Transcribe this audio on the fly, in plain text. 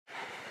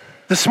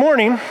This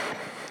morning,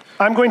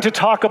 I'm going to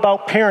talk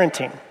about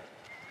parenting.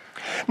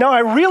 Now, I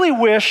really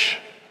wish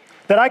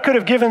that I could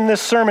have given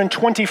this sermon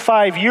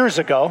 25 years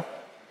ago,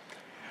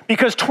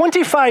 because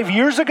 25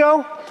 years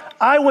ago,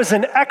 I was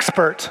an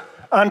expert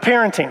on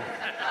parenting.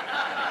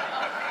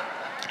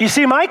 You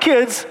see, my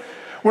kids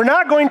were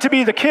not going to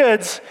be the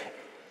kids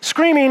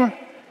screaming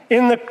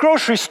in the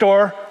grocery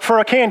store for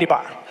a candy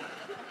bar.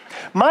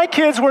 My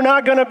kids were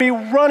not going to be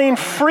running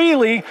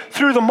freely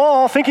through the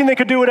mall thinking they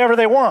could do whatever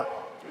they want.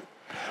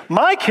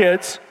 My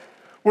kids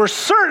were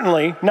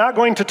certainly not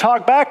going to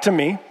talk back to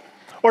me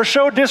or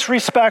show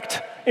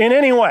disrespect in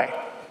any way.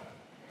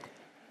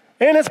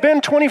 And it's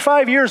been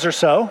 25 years or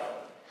so,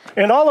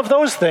 and all of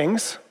those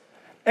things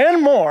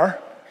and more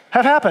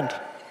have happened.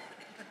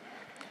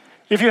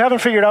 If you haven't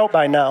figured out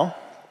by now,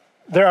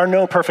 there are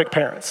no perfect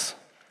parents.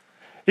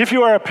 If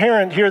you are a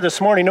parent here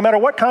this morning, no matter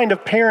what kind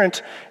of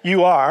parent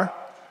you are,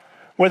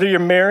 whether you're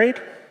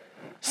married,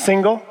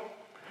 single,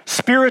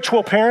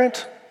 spiritual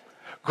parent,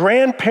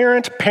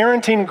 grandparent,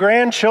 parenting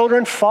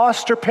grandchildren,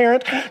 foster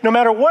parent, no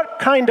matter what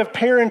kind of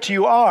parent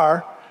you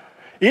are,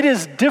 it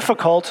is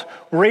difficult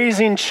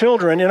raising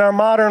children in our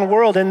modern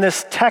world, in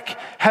this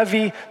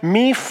tech-heavy,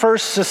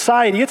 me-first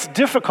society. It's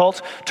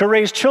difficult to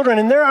raise children,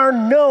 and there are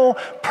no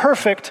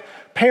perfect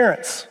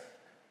parents.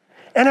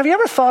 And have you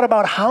ever thought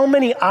about how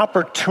many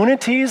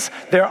opportunities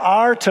there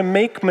are to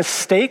make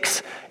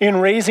mistakes in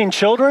raising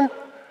children?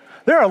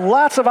 There are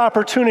lots of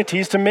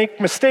opportunities to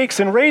make mistakes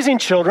in raising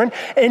children,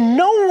 and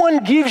no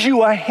one gives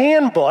you a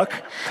handbook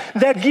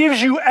that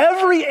gives you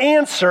every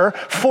answer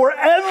for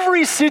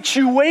every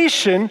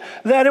situation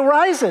that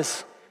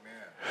arises.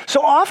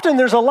 So often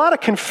there's a lot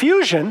of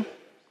confusion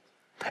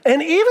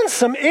and even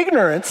some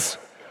ignorance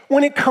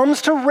when it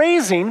comes to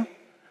raising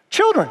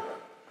children,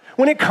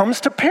 when it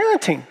comes to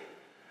parenting.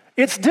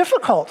 It's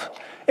difficult.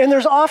 And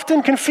there's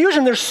often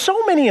confusion. There's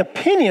so many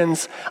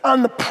opinions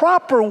on the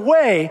proper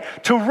way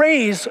to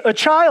raise a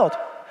child.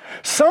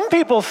 Some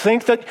people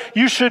think that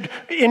you should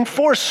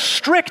enforce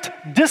strict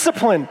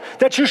discipline,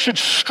 that you should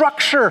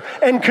structure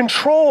and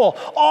control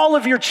all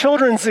of your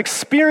children's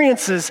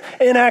experiences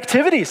and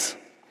activities.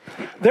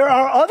 There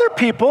are other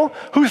people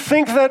who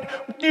think that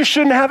you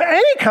shouldn't have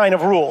any kind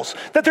of rules,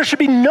 that there should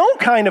be no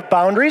kind of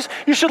boundaries.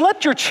 You should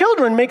let your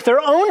children make their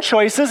own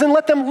choices and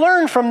let them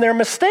learn from their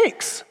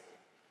mistakes.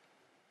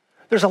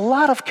 There's a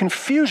lot of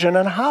confusion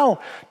on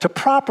how to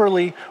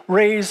properly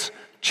raise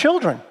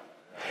children.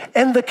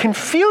 And the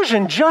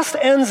confusion just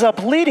ends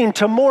up leading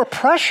to more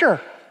pressure.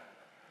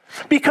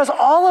 Because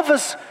all of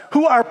us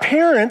who are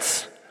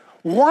parents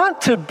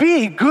want to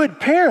be good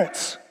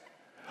parents.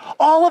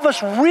 All of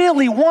us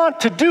really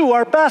want to do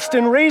our best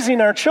in raising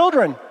our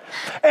children.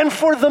 And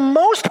for the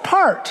most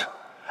part,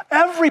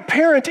 every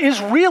parent is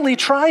really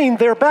trying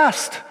their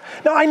best.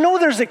 Now, I know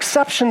there's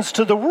exceptions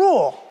to the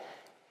rule.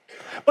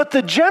 But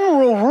the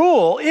general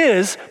rule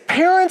is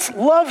parents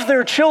love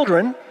their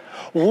children,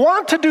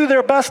 want to do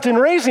their best in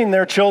raising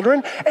their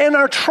children, and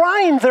are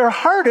trying their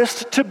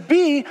hardest to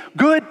be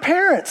good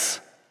parents.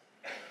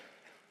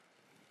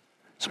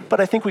 But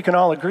I think we can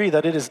all agree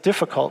that it is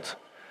difficult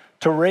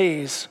to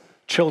raise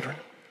children.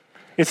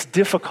 It's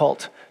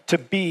difficult to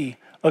be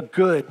a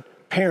good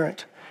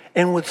parent.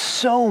 And with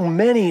so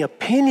many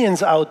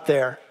opinions out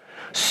there,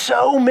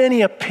 so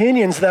many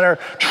opinions that are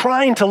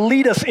trying to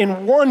lead us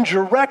in one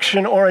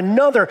direction or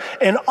another,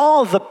 and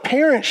all the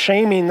parent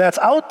shaming that's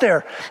out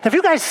there. Have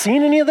you guys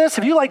seen any of this?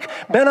 Have you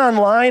been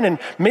online and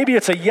maybe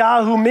it's a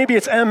Yahoo, maybe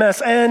it's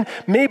MSN,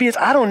 maybe it's,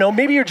 I don't know,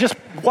 maybe you're just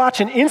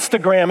watching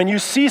Instagram and you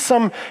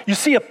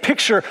see a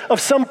picture of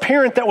some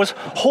parent that was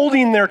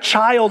holding their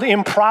child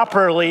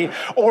improperly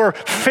or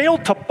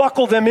failed to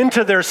buckle them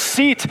into their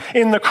seat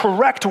in the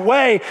correct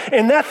way,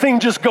 and that thing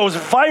just goes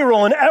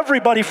viral, and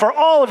everybody for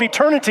all of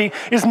eternity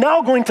is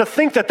now going to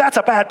think that that's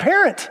a bad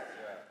parent.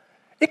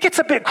 It gets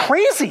a bit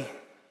crazy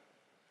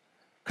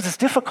because it's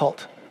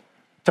difficult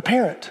to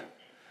parent.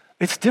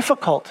 It's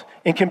difficult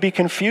and can be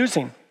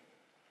confusing.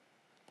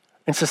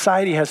 And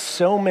society has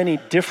so many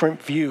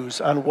different views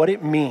on what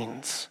it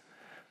means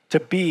to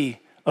be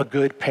a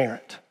good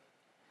parent.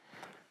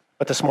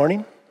 But this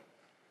morning,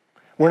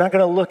 we're not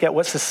going to look at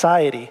what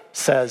society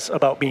says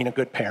about being a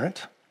good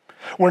parent.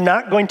 We're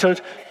not going to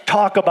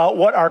talk about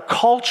what our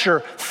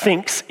culture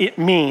thinks it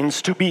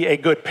means to be a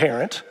good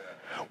parent.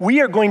 We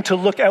are going to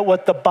look at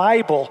what the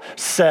Bible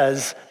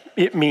says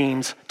it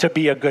means to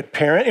be a good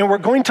parent, and we're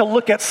going to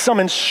look at some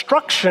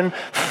instruction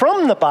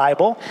from the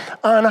Bible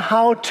on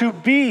how to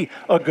be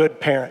a good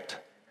parent.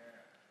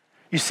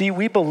 You see,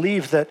 we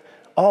believe that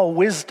all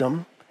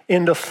wisdom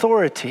and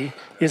authority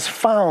is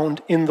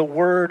found in the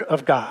Word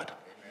of God.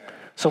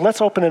 So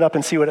let's open it up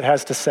and see what it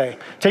has to say.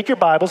 Take your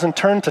Bibles and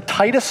turn to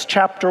Titus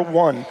chapter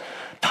 1.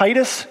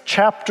 Titus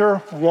chapter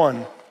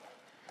 1.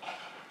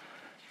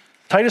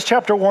 Titus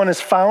chapter 1 is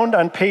found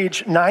on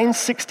page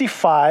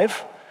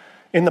 965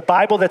 in the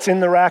Bible that's in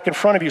the rack in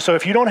front of you. So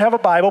if you don't have a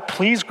Bible,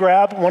 please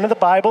grab one of the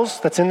Bibles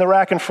that's in the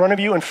rack in front of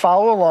you and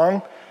follow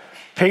along.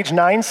 Page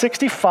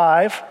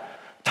 965,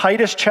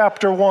 Titus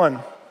chapter 1.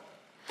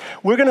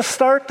 We're going to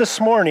start this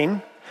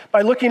morning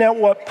by looking at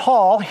what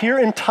Paul here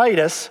in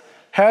Titus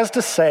has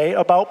to say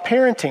about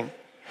parenting.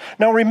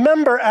 Now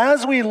remember,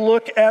 as we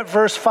look at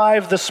verse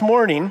 5 this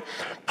morning,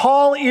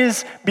 Paul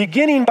is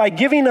beginning by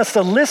giving us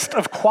a list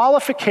of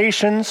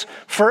qualifications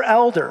for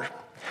elder.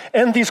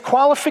 And these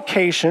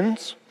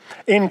qualifications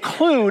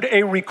include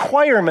a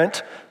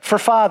requirement for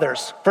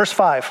fathers. Verse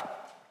 5.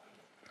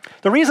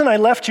 The reason I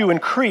left you in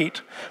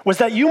Crete was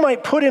that you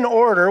might put in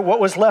order what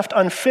was left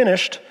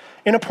unfinished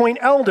and appoint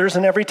elders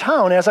in every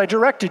town as I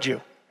directed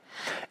you.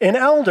 An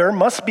elder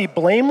must be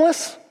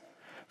blameless,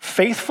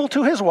 faithful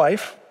to his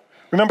wife.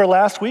 Remember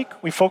last week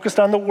we focused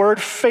on the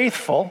word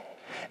faithful,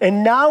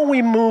 and now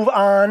we move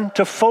on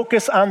to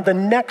focus on the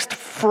next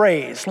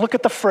phrase. Look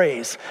at the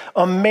phrase.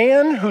 A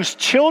man whose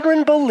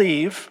children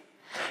believe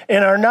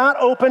and are not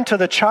open to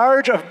the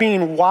charge of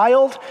being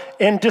wild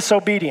and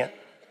disobedient.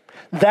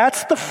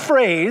 That's the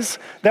phrase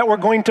that we're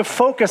going to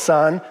focus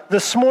on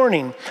this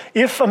morning.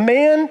 If a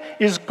man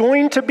is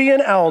going to be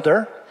an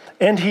elder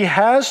and he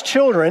has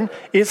children,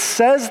 it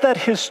says that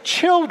his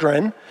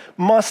children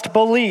must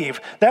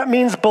believe. That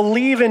means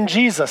believe in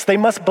Jesus. They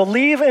must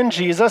believe in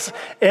Jesus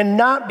and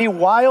not be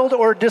wild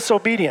or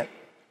disobedient.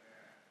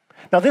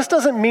 Now, this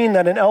doesn't mean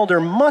that an elder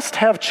must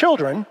have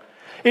children.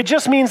 It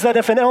just means that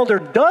if an elder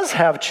does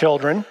have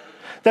children,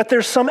 that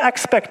there's some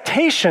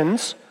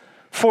expectations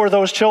for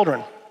those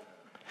children.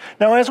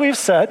 Now, as we've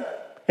said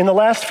in the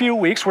last few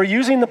weeks, we're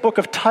using the book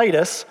of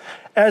Titus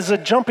as a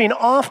jumping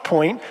off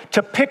point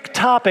to pick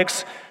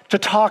topics to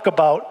talk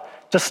about,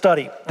 to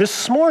study.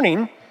 This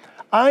morning,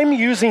 I'm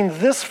using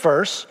this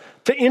verse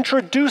to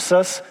introduce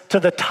us to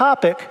the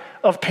topic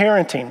of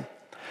parenting.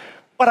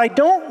 But I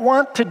don't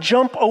want to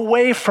jump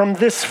away from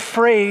this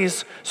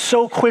phrase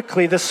so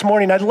quickly this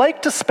morning. I'd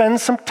like to spend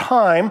some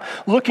time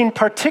looking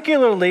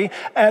particularly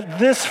at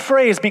this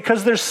phrase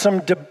because there's some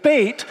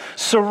debate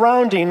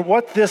surrounding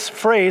what this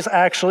phrase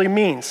actually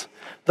means.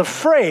 The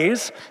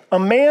phrase, a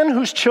man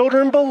whose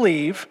children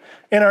believe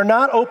and are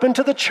not open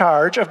to the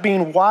charge of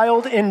being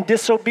wild and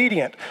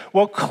disobedient.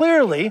 Well,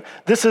 clearly,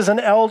 this is an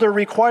elder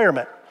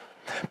requirement.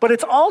 But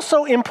it's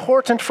also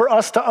important for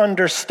us to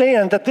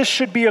understand that this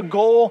should be a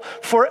goal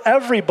for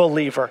every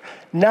believer,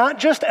 not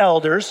just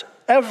elders,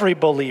 every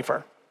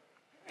believer.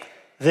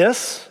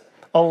 This,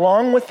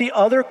 along with the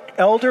other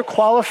elder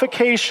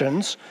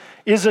qualifications,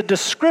 is a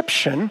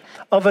description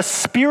of a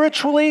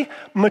spiritually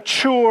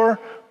mature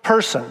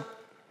person.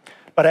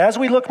 But as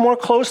we look more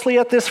closely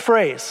at this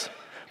phrase,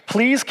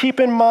 please keep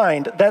in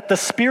mind that the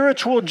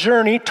spiritual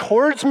journey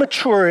towards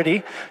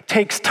maturity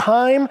takes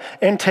time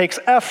and takes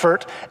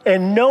effort,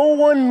 and no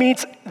one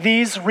meets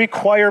these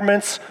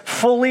requirements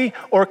fully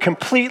or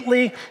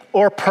completely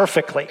or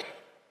perfectly.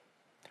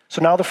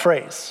 So now the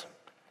phrase.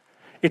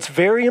 It's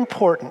very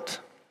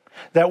important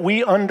that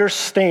we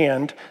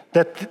understand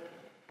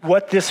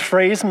what this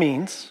phrase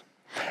means.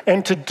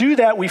 And to do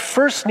that, we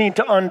first need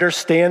to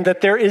understand that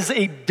there is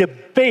a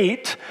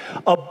debate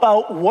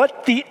about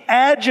what the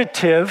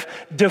adjective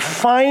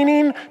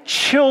defining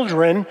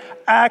children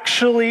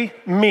actually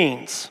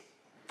means.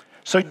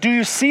 So do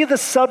you see the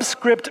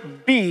subscript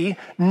B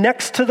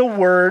next to the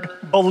word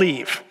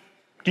believe?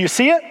 Do you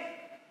see it?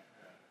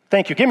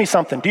 Thank you. Give me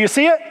something. Do you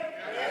see it?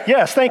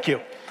 Yes, thank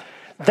you.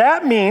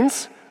 That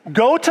means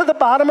go to the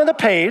bottom of the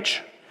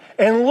page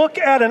and look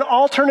at an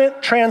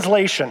alternate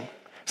translation.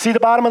 See the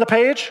bottom of the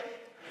page?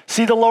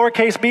 See the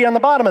lowercase b on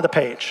the bottom of the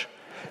page.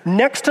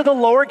 Next to the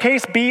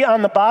lowercase b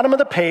on the bottom of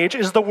the page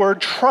is the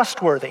word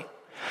trustworthy.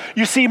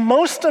 You see,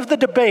 most of the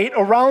debate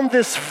around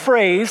this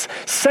phrase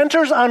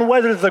centers on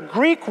whether the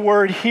Greek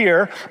word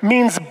here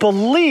means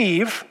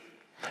believe,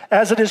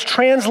 as it is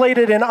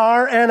translated in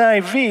our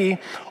NIV,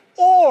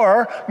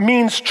 or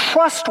means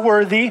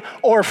trustworthy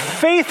or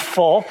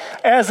faithful,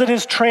 as it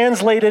is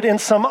translated in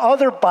some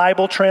other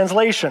Bible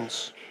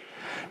translations.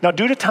 Now,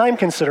 due to time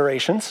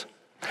considerations,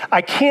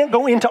 I can't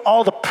go into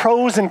all the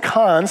pros and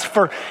cons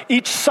for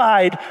each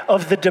side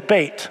of the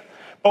debate.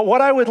 But what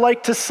I would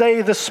like to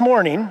say this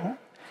morning,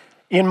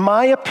 in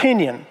my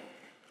opinion,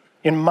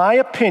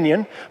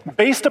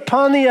 based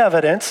upon the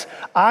evidence,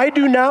 I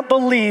do not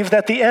believe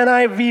that the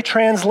NIV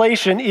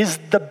translation is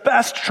the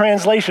best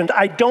translation.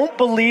 I don't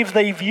believe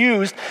they've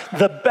used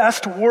the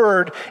best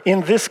word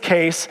in this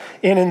case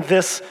and in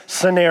this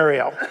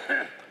scenario.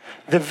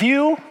 The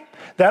view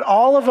that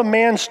all of a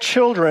man's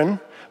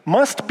children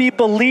must be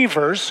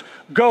believers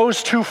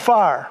goes too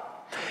far.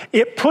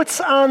 It puts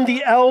on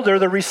the elder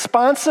the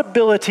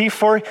responsibility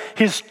for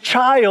his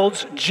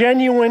child's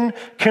genuine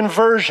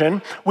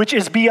conversion, which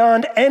is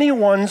beyond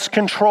anyone's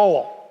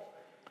control.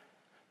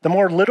 The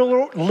more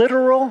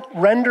literal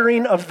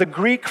rendering of the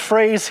Greek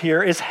phrase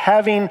here is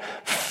having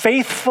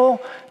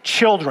faithful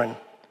children,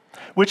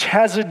 which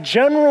has a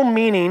general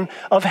meaning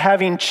of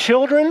having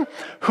children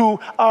who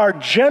are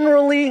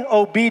generally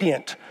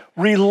obedient,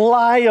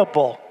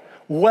 reliable,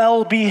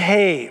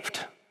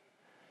 well-behaved.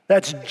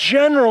 That's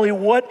generally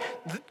what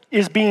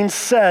is being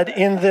said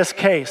in this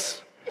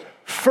case.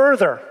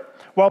 Further,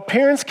 while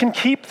parents can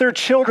keep their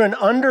children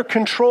under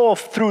control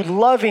through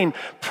loving,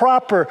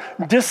 proper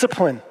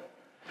discipline,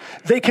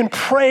 They can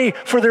pray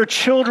for their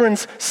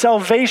children's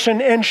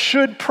salvation and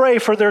should pray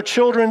for their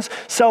children's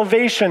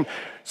salvation,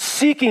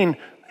 seeking,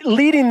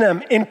 leading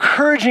them,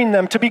 encouraging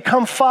them to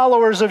become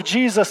followers of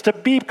Jesus, to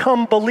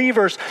become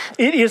believers.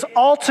 It is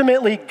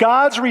ultimately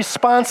God's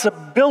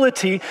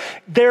responsibility.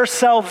 Their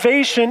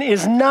salvation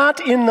is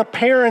not in the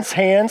parents'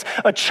 hands.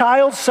 A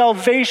child's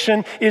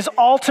salvation is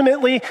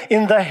ultimately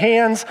in the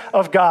hands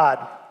of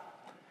God.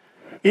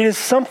 It is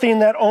something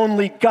that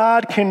only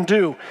God can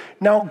do.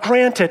 Now,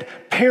 granted,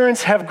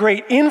 parents have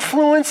great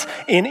influence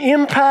and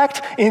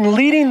impact in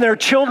leading their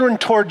children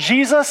toward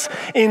Jesus,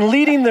 in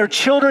leading their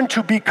children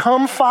to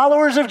become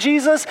followers of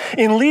Jesus,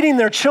 in leading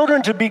their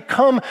children to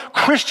become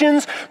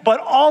Christians, but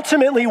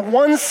ultimately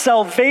one's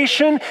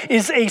salvation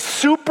is a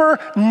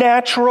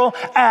supernatural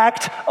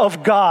act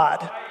of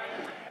God.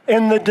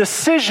 And the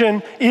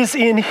decision is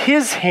in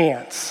His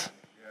hands.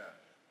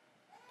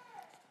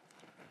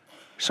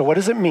 So what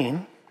does it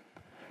mean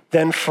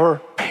then for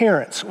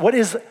parents? What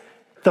is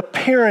the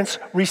parent's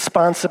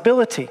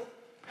responsibility?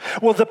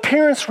 Well, the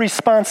parent's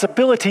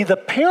responsibility, the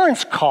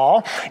parent's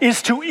call,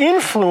 is to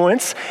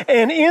influence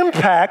and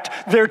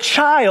impact their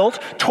child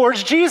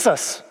towards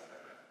Jesus.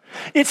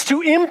 It's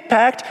to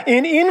impact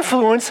and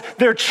influence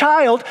their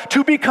child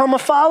to become a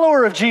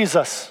follower of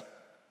Jesus.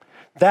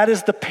 That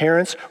is the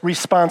parent's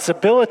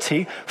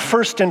responsibility,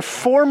 first and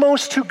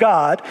foremost to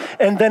God,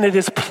 and then it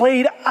is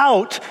played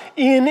out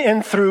in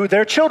and through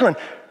their children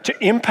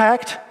to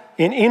impact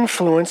and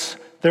influence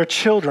their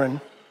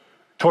children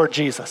toward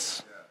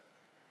Jesus.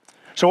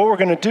 So what we're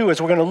going to do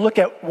is we're going to look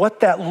at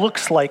what that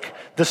looks like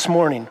this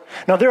morning.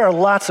 Now, there are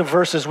lots of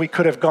verses we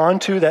could have gone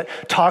to that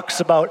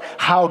talks about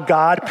how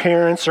God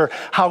parents or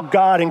how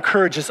God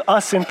encourages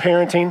us in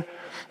parenting.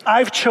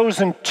 I've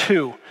chosen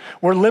two.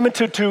 We're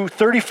limited to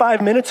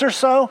 35 minutes or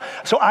so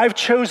I've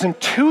chosen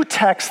two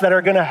texts that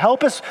are going to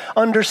help us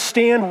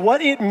understand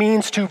what it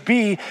means to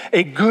be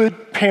a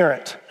good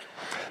parent.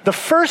 The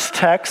first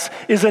text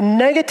is a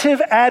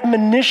negative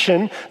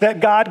admonition that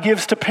God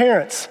gives to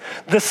parents.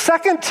 The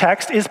second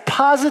text is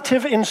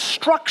positive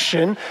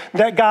instruction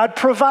that God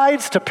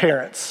provides to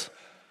parents.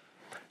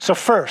 So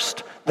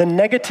first, the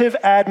negative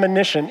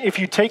admonition. If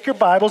you take your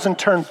Bibles and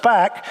turn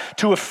back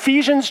to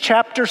Ephesians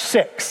chapter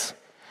 6.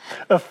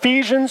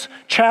 Ephesians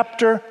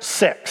chapter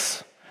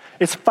 6.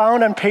 It's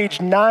found on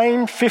page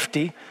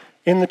 950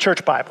 in the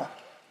Church Bible.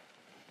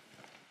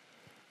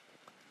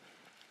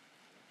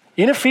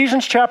 In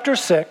Ephesians chapter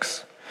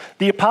 6,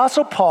 the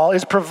Apostle Paul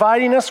is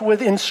providing us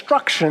with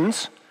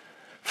instructions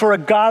for a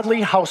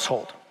godly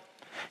household.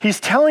 He's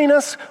telling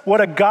us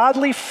what a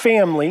godly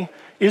family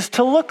is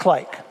to look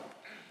like.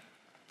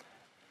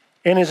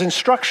 And his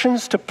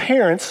instructions to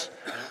parents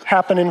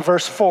happen in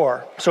verse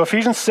 4. So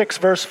Ephesians 6,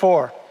 verse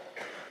 4.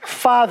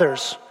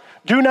 Fathers,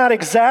 do not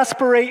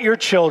exasperate your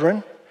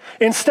children.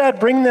 Instead,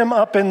 bring them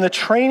up in the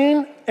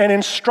training and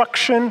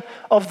instruction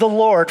of the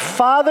Lord.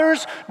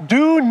 Fathers,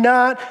 do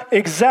not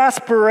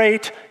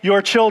exasperate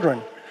your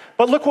children.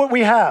 But look what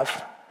we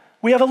have.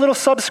 We have a little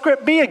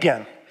subscript B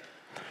again.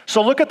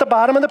 So look at the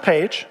bottom of the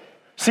page.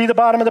 See the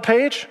bottom of the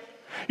page?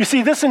 You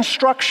see, this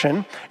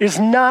instruction is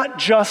not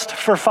just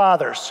for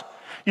fathers.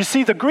 You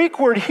see, the Greek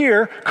word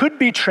here could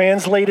be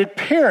translated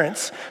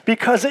parents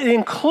because it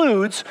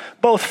includes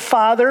both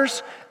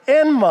fathers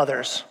and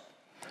mothers.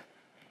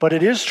 But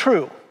it is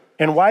true.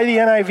 And why the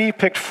NIV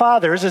picked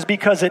fathers is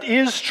because it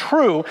is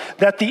true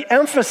that the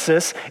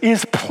emphasis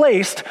is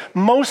placed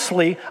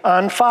mostly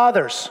on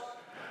fathers,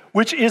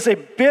 which is a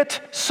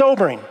bit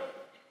sobering.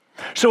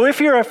 So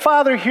if you're a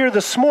father here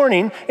this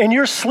morning and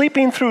you're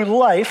sleeping through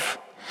life,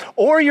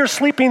 or you're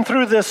sleeping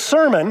through this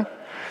sermon,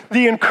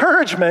 the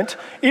encouragement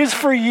is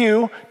for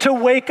you to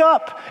wake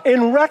up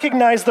and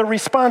recognize the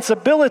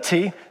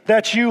responsibility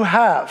that you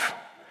have,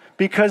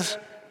 because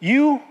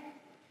you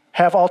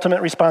have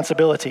ultimate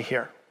responsibility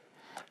here.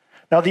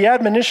 Now, the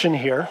admonition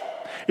here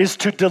is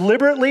to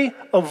deliberately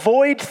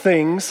avoid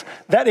things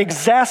that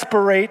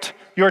exasperate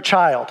your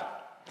child.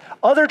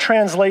 Other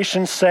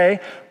translations say,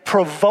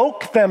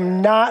 provoke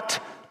them not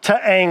to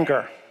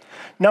anger.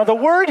 Now, the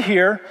word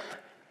here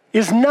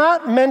is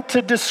not meant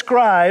to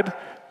describe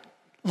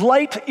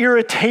light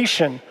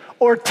irritation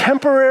or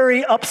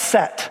temporary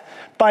upset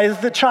by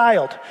the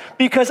child,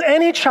 because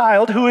any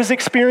child who is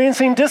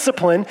experiencing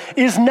discipline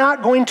is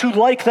not going to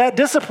like that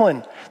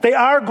discipline. They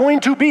are going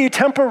to be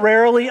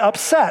temporarily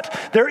upset.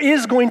 There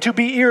is going to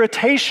be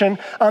irritation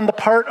on the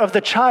part of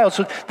the child.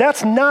 So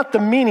that's not the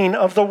meaning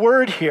of the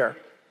word here.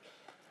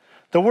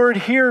 The word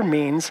here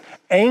means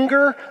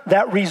anger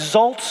that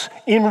results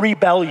in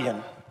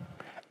rebellion.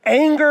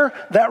 Anger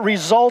that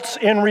results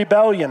in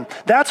rebellion.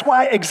 That's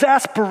why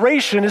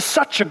exasperation is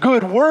such a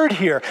good word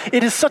here.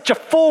 It is such a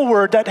full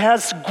word that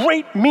has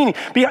great meaning.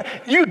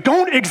 You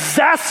don't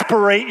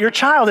exasperate your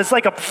child. It's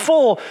like a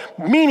full,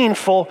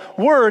 meaningful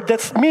word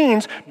that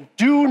means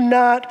do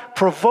not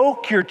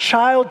provoke your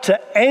child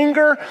to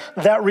anger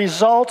that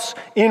results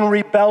in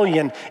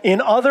rebellion.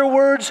 In other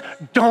words,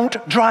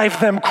 don't drive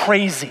them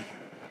crazy.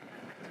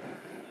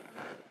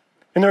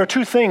 And there are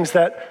two things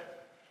that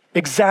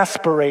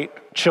exasperate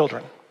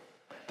children.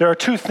 There are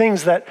two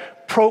things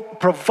that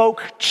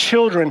provoke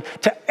children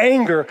to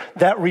anger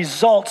that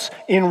results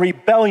in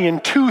rebellion,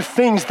 two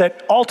things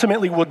that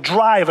ultimately will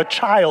drive a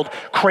child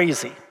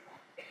crazy.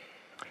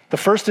 The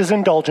first is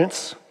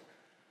indulgence,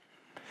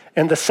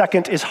 and the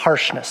second is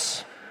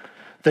harshness.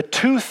 The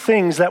two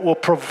things that will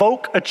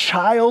provoke a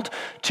child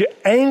to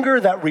anger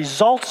that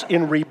results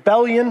in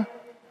rebellion,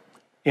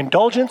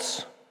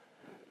 indulgence,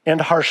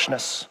 and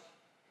harshness.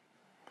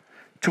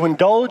 To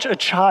indulge a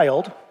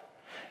child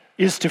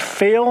is to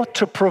fail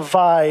to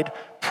provide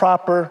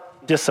proper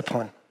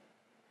discipline.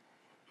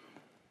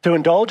 To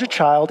indulge a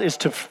child is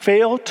to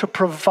fail to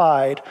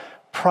provide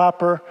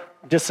proper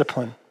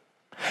discipline.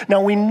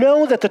 Now, we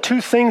know that the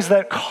two things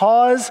that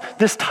cause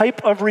this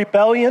type of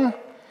rebellion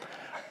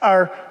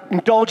are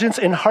indulgence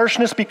and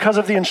harshness because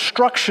of the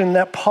instruction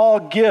that Paul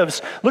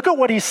gives. Look at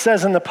what he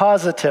says in the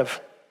positive.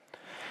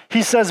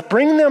 He says,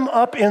 bring them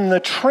up in the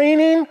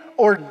training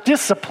or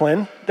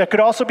discipline, that could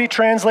also be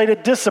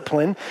translated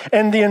discipline,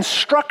 and the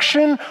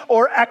instruction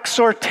or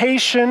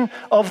exhortation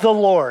of the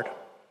Lord.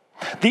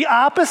 The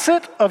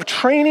opposite of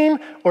training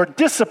or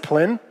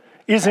discipline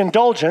is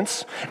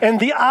indulgence, and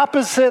the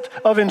opposite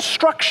of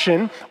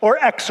instruction or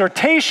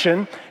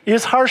exhortation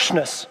is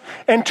harshness.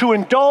 And to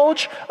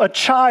indulge a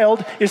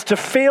child is to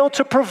fail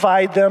to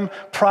provide them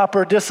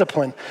proper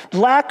discipline.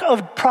 Lack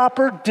of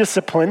proper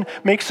discipline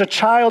makes a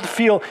child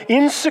feel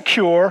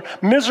insecure,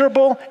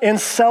 miserable, and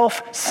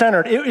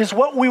self-centered. It is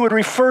what we would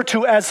refer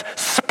to as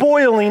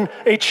spoiling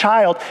a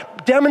child.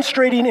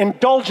 Demonstrating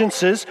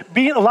indulgences,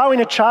 allowing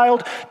a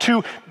child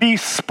to be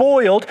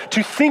spoiled,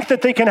 to think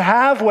that they can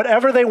have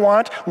whatever they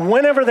want,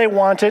 whenever they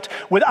want it,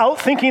 without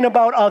thinking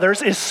about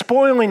others, is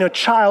spoiling a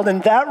child,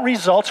 and that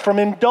results from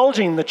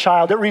indulging the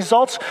child. It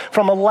results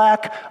from a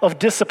lack of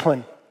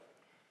discipline.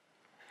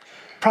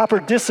 Proper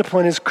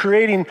discipline is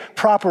creating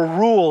proper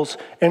rules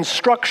and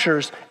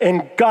structures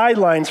and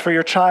guidelines for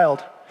your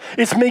child.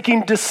 It's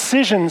making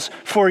decisions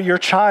for your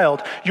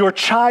child. Your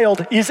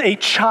child is a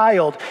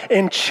child,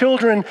 and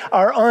children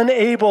are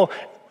unable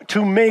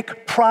to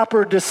make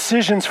proper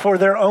decisions for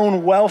their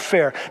own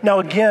welfare. Now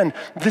again,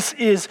 this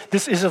is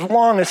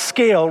along a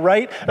scale,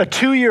 right? A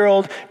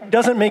 2-year-old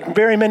doesn't make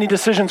very many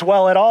decisions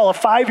well at all. A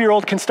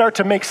 5-year-old can start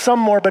to make some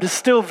more, but is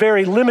still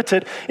very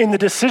limited in the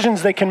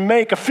decisions they can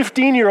make. A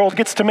 15-year-old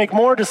gets to make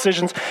more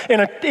decisions,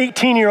 and an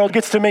 18-year-old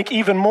gets to make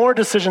even more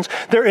decisions.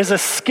 There is a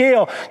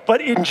scale,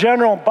 but in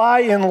general,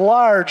 by and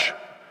large,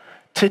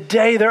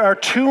 today, there are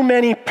too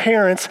many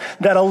parents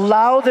that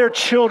allow their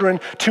children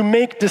to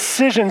make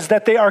decisions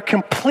that they are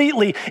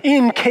completely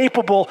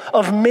incapable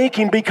of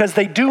making because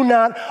they do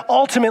not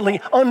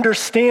ultimately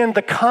understand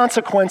the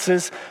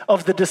consequences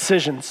of the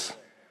decisions.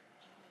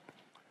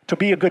 To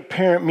be a good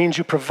parent means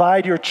you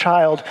provide your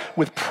child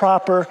with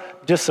proper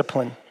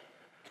discipline,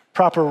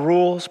 proper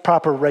rules,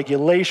 proper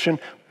regulation,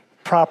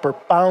 proper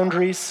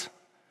boundaries,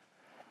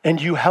 and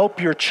you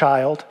help your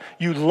child,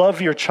 you love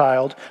your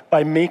child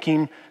by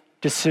making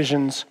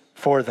decisions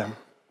for them.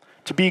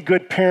 To be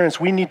good parents,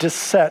 we need to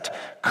set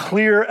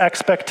clear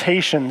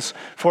expectations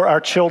for our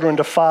children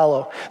to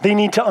follow. They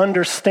need to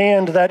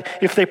understand that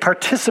if they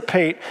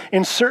participate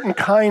in certain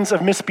kinds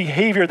of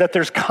misbehavior, that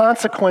there's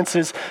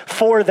consequences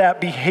for that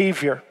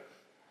behavior.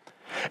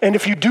 And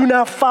if you do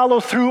not follow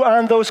through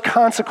on those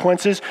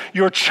consequences,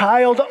 your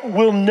child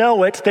will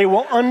know it, they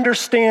will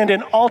understand,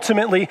 and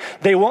ultimately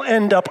they will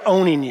end up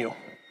owning you.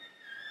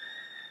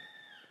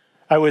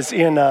 I was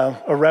in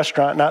a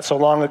restaurant not so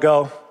long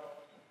ago,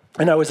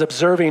 and I was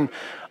observing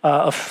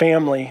a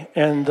family,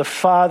 and the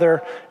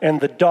father and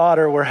the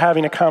daughter were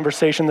having a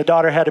conversation. The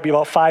daughter had to be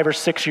about 5 or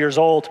 6 years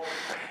old,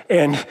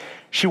 and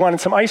she wanted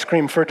some ice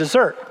cream for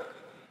dessert.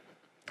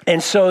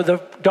 And so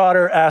the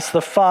daughter asked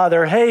the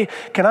father, hey,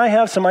 can I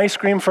have some ice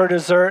cream for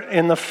dessert?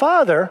 And the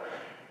father,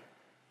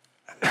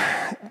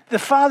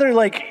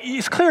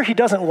 it's clear he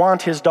doesn't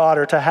want his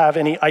daughter to have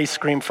any ice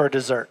cream for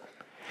dessert.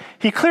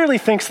 He clearly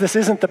thinks this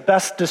isn't the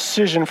best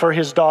decision for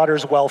his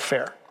daughter's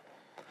welfare.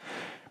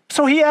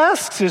 So he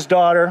asks his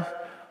daughter,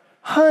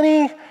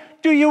 honey,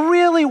 do you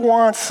really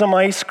want some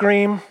ice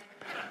cream?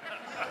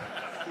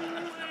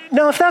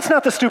 Now, if that's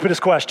not the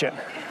stupidest question.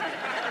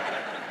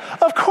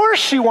 Of course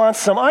she wants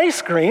some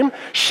ice cream.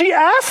 She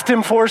asked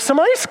him for some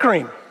ice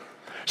cream.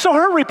 So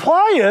her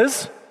reply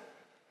is,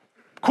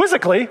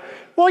 quizzically,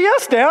 well,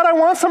 yes, Dad, I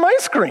want some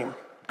ice cream.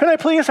 Can I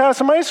please have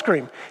some ice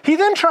cream? He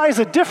then tries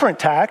a different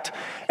tact,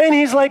 and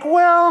he's like,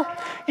 well,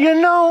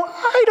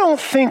 I don't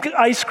think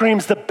ice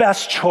cream's the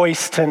best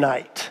choice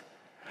tonight.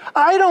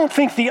 I don't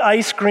think the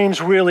ice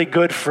cream's really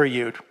good for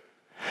you.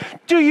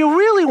 Do you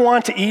really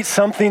want to eat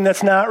something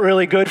that's not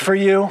really good for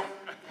you?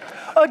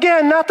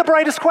 Again, not the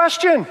brightest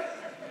question.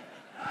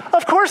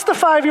 Of course the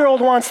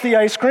 5-year-old wants the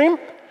ice cream.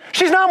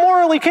 She's not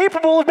morally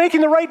capable of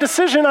making the right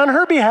decision on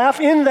her behalf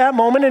in that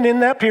moment and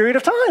in that period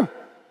of time.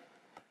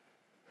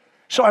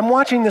 So I'm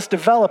watching this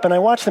develop, and I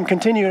watch them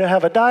continue to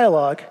have a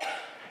dialogue,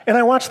 and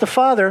I watch the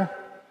father.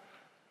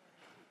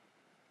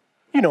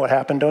 You know what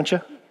happened, don't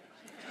you?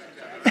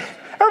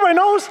 Everybody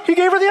knows he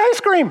gave her the ice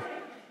cream.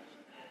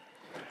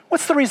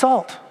 What's the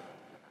result?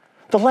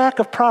 The lack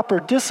of proper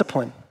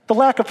discipline. the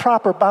lack of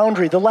proper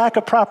boundary, the lack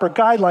of proper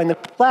guideline, the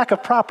lack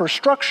of proper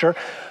structure,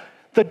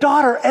 the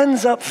daughter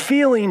ends up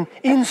feeling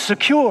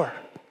insecure.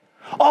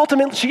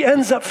 Ultimately, she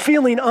ends up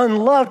feeling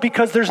unloved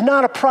because there's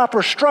not a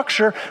proper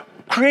structure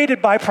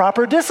created by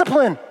proper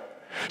discipline.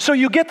 So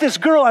you get this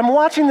girl, I'm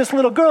watching this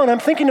little girl, and I'm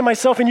thinking to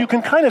myself, and you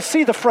can kind of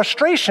see the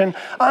frustration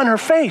on her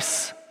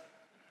face.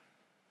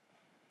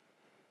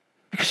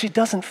 Because she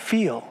doesn't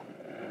feel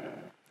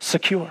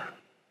secure.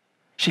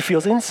 She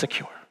feels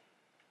insecure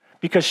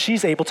because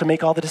she's able to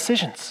make all the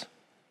decisions.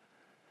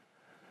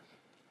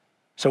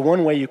 So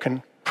one way you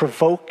can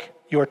provoke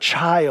your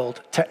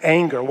child to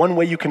anger, one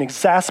way you can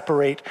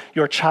exasperate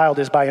your child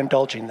is by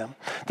indulging them.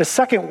 The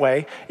second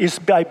way is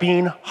by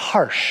being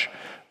harsh.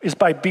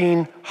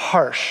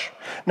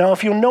 Now,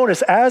 if you'll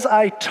notice, as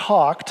I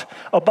talked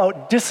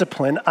about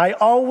discipline, I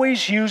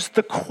always used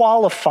the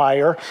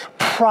qualifier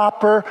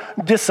proper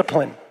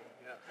discipline.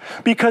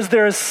 Because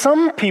there are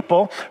some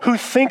people who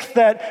think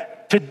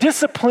that to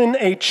discipline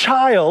a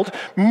child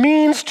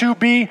means to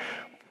be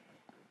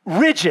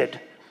rigid,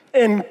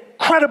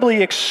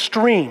 incredibly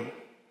extreme.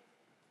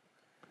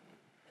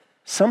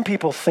 Some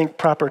people think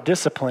proper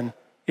discipline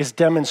is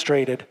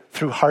demonstrated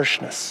through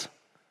harshness.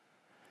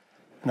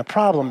 And the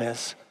problem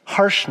is,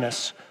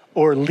 harshness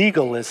or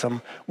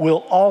legalism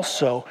will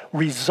also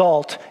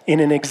result in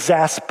an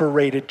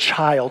exasperated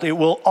child. It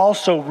will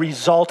also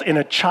result in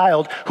a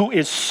child who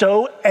is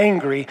so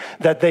angry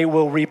that they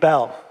will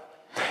rebel.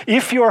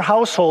 If your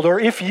household, or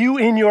if you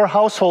in your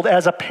household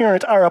as a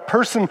parent are a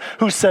person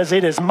who says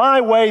it is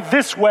my way,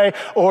 this way,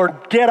 or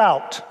get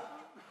out,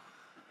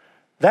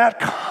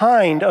 that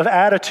kind of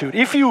attitude,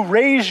 if you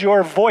raise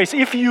your voice,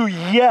 if you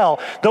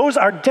yell, those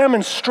are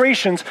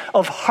demonstrations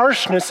of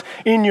harshness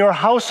in your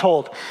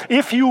household.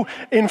 If you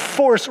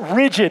enforce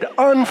rigid,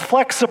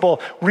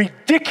 unflexible,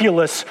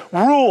 ridiculous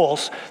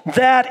rules,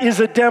 that is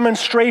a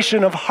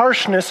demonstration of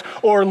harshness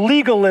or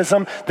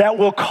legalism that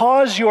will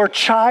cause your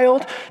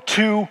child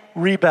to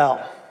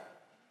rebel.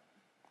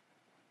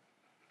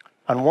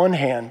 On one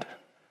hand,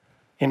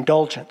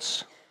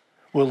 indulgence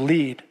will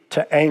lead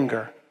to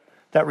anger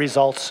that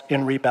results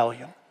in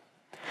rebellion.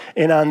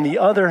 And on the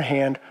other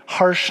hand,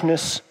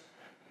 harshness,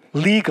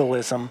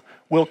 legalism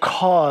will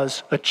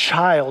cause a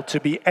child to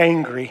be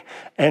angry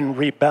and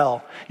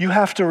rebel. You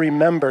have to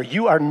remember,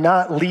 you are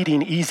not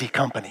leading easy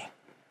company.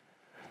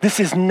 This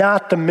is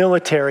not the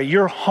military.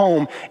 Your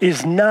home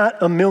is not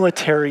a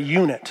military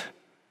unit.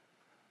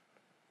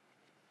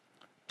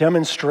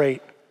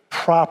 Demonstrate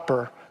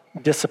proper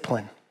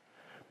discipline,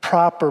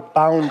 proper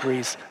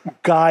boundaries,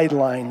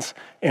 guidelines,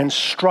 and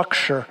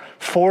structure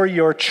for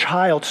your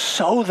child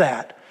so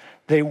that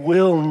they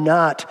will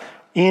not,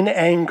 in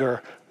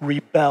anger,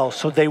 rebel,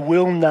 so they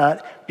will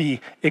not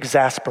be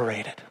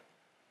exasperated.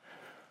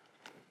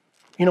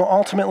 You know,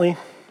 ultimately,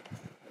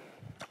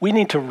 we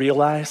need to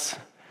realize,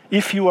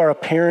 if you are a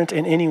parent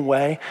in any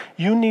way,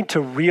 you need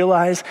to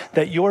realize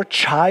that your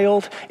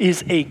child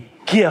is a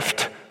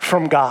gift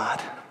from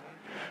God.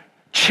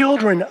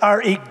 Children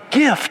are a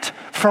gift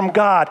from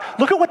God.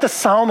 Look at what the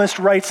psalmist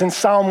writes in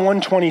Psalm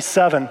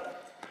 127,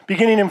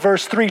 beginning in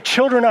verse 3.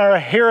 Children are a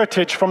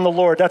heritage from the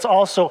Lord. That's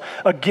also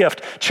a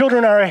gift.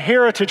 Children are a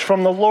heritage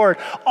from the Lord.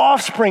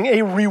 Offspring,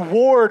 a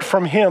reward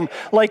from him.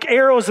 Like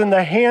arrows in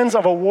the hands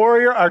of a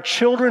warrior are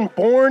children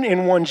born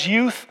in one's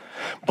youth.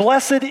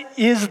 Blessed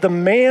is the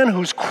man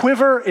whose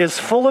quiver is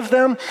full of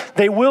them.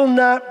 They will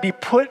not be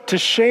put to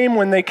shame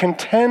when they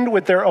contend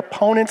with their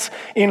opponents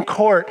in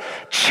court.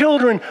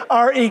 Children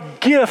are a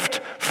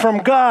gift from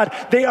God.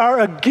 They are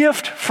a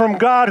gift from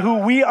God who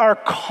we are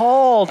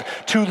called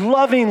to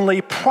lovingly,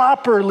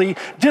 properly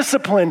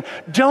discipline.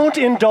 Don't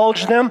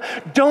indulge them.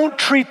 Don't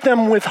treat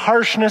them with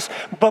harshness,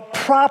 but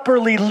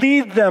properly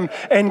lead them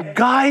and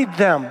guide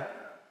them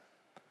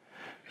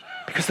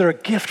because they're a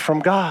gift from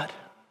God.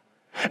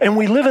 And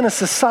we live in a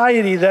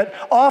society that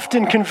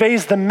often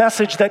conveys the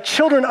message that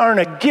children aren't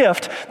a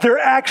gift, they're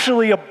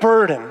actually a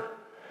burden.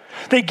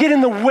 They get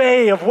in the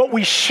way of what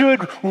we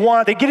should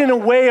want. They get in the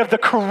way of the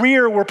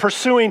career we're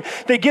pursuing.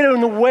 They get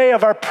in the way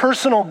of our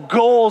personal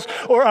goals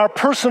or our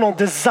personal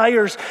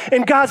desires.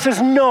 And God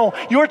says, no,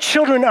 your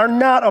children are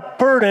not a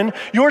burden.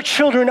 Your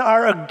children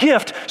are a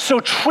gift. So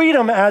treat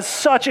them as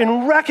such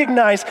and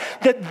recognize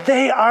that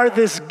they are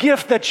this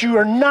gift that you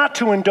are not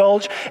to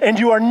indulge and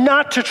you are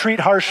not to treat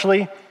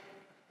harshly.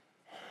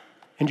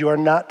 And you are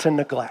not to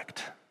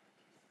neglect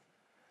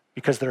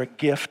because they're a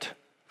gift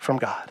from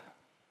God.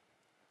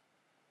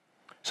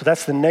 So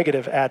that's the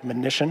negative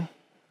admonition.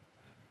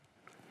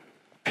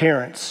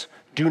 Parents,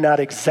 do not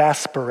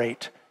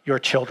exasperate your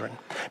children.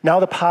 Now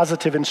the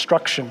positive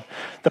instruction.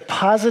 The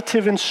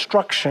positive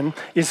instruction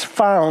is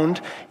found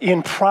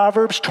in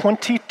Proverbs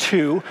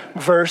 22,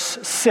 verse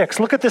 6.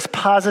 Look at this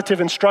positive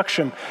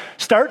instruction.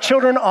 Start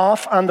children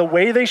off on the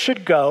way they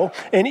should go,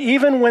 and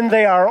even when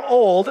they are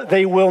old,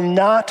 they will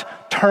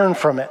not turn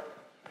from it.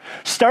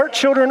 Start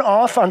children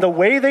off on the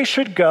way they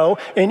should go,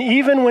 and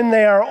even when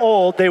they are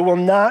old, they will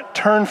not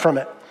turn from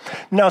it.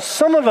 Now,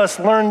 some of us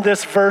learned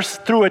this verse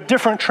through a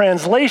different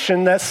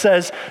translation that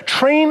says,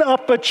 train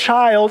up a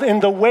child in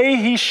the way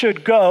he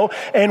should go,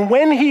 and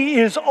when he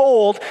is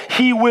old,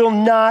 he will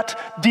not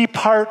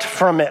depart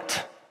from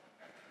it.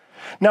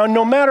 Now,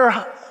 no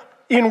matter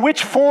in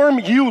which form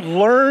you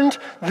learned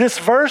this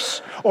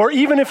verse, or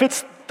even if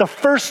it's the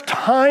first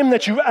time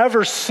that you've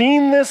ever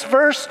seen this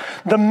verse,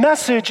 the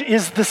message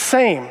is the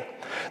same.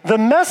 The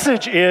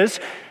message is,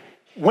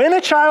 when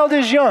a child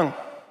is young,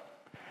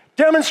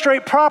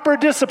 demonstrate proper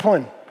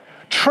discipline.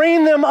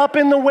 Train them up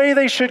in the way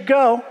they should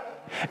go.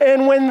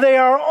 And when they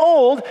are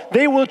old,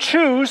 they will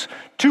choose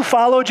to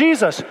follow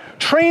Jesus.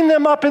 Train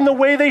them up in the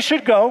way they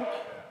should go,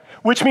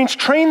 which means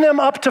train them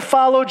up to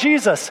follow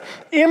Jesus.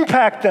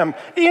 Impact them,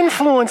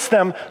 influence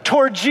them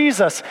toward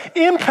Jesus.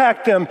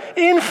 Impact them,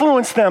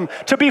 influence them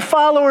to be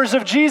followers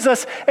of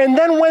Jesus. And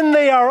then when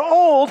they are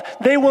old,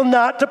 they will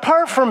not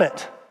depart from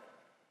it.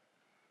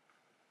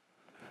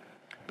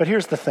 But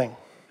here's the thing.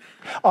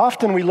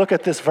 Often we look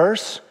at this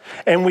verse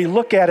and we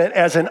look at it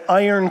as an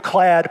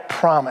ironclad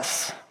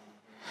promise.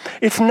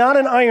 It's not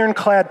an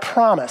ironclad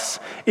promise.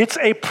 It's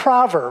a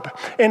proverb.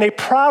 And a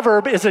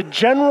proverb is a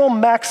general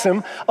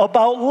maxim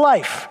about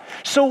life.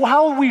 So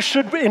how we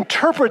should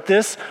interpret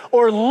this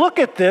or look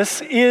at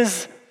this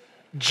is,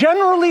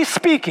 generally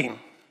speaking,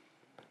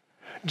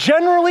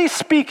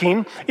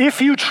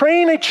 if you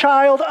train a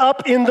child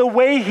up in the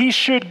way he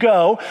should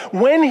go,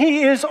 when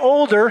he is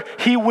older,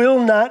 he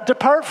will not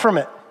depart from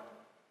it.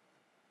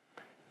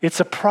 It's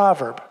a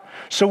proverb.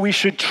 So we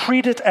should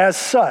treat it as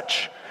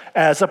such,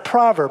 as a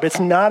proverb. It's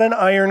not an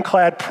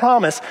ironclad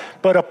promise,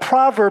 but a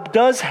proverb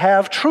does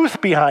have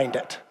truth behind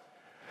it.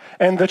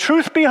 And the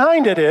truth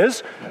behind it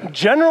is,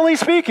 generally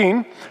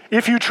speaking,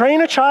 if you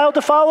train a child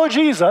to follow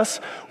Jesus,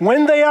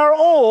 when they are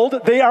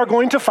old, they are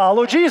going to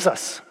follow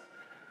Jesus.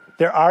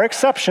 There are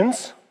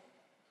exceptions,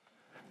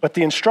 but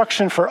the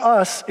instruction for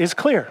us is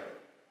clear.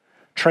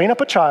 Train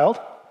up a child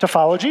to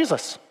follow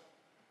Jesus.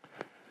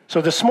 So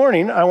this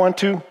morning, I want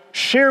to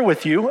share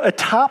with you a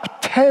top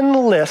 10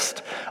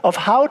 list of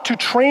how to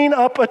train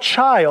up a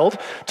child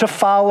to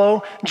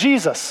follow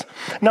Jesus.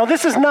 Now,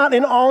 this is not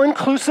an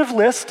all-inclusive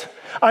list.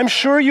 I'm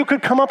sure you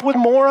could come up with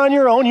more on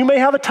your own. You may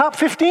have a top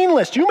 15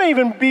 list. You may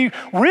even be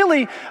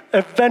really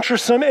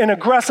adventuresome and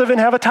aggressive and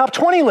have a top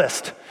 20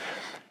 list.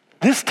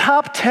 This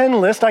top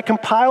 10 list I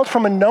compiled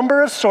from a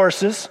number of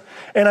sources,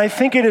 and I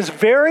think it is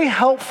very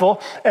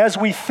helpful as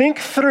we think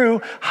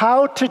through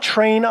how to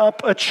train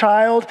up a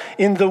child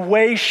in the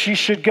way she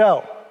should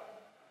go.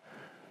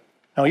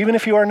 Now, even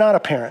if you are not a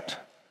parent,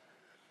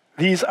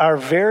 these are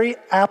very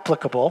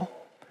applicable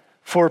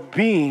for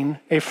being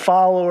a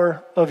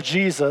follower of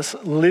Jesus,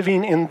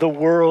 living in the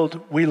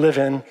world we live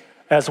in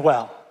as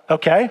well,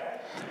 okay?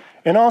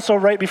 And also,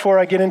 right before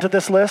I get into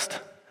this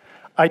list,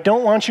 I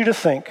don't want you to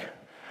think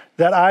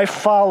that I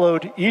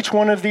followed each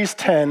one of these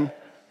 10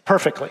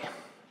 perfectly,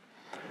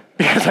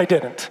 because I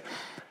didn't.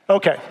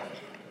 Okay,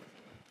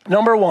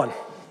 number one.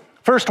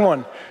 First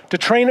one, to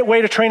train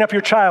up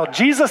your child.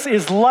 Jesus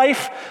is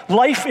life.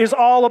 Life is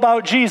all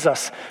about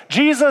Jesus.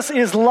 Jesus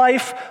is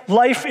life.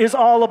 Life is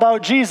all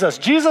about Jesus.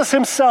 Jesus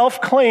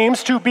himself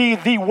claims to be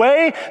the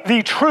way,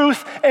 the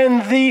truth,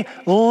 and the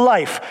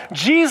life.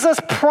 Jesus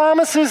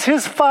promises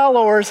his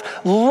followers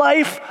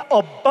life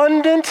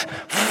abundant,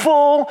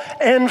 full,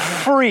 and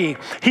free.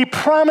 He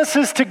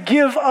promises to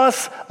give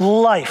us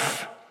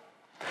life.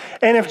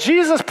 And if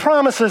Jesus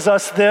promises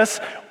us this,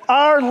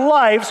 our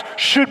lives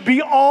should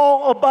be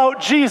all about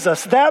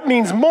Jesus. That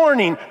means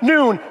morning,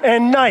 noon,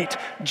 and night,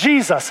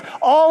 Jesus.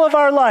 All of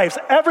our lives,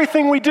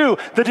 everything we do,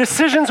 the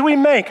decisions we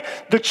make,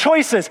 the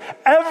choices,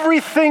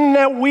 everything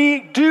that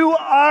we do,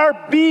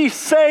 are, be,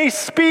 say,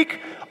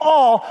 speak,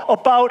 all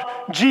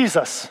about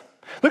Jesus.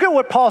 Look at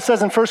what Paul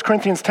says in 1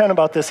 Corinthians 10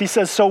 about this. He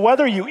says, so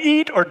whether you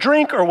eat or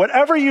drink or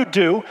whatever you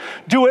do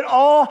it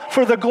all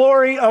for the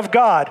glory of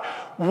God.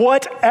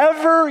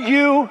 Whatever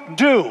you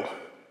do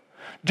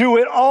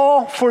it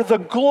all for the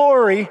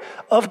glory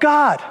of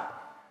God.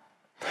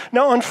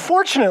 Now,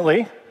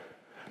 unfortunately,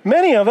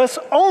 many of us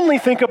only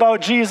think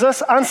about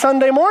Jesus on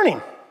Sunday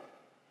morning,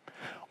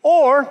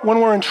 or when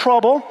we're in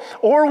trouble,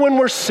 or when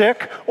we're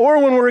sick, or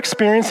when we're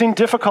experiencing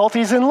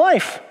difficulties in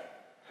life.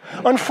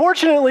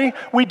 Unfortunately,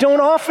 we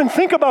don't often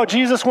think about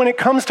Jesus when it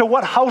comes to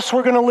what house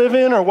we're going to live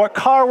in, or what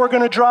car we're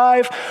going to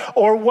drive,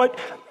 or what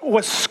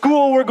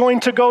school we're going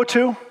to go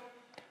to.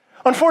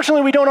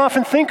 Unfortunately, we don't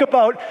often think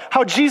about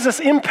how Jesus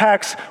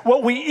impacts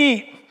what we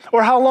eat,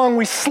 or how long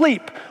we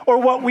sleep, or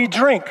what we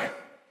drink.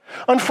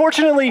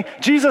 Unfortunately,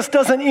 Jesus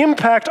doesn't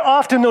impact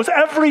often those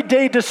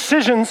everyday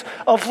decisions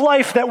of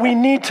life that we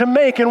need to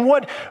make. And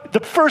what the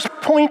first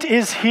point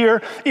is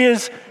here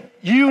is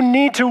you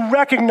need to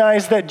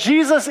recognize that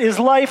Jesus is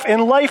life,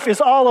 and life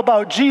is all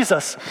about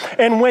Jesus.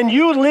 And when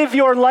you live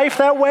your life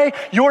that way,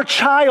 your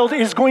child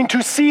is going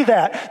to see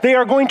that. They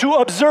are going to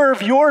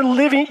observe you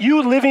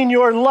living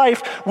your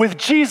life with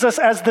Jesus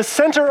as the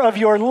center of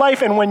your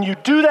life. And when you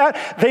do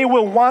that, they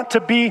will want to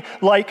be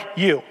like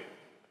you.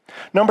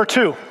 Number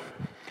two,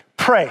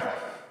 pray.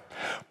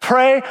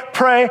 Pray,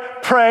 pray,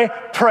 pray,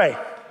 pray.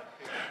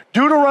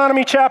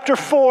 Deuteronomy chapter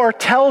 4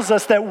 tells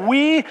us that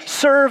we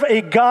serve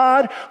a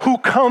God who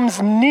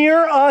comes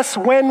near us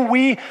when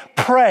we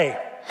pray.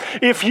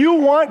 If you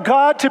want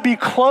God to be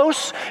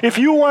close, if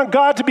you want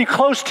God to be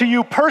close to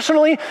you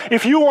personally,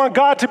 if you want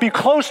God to be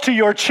close to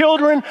your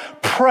children,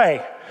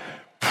 pray.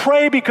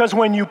 Pray, because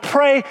when you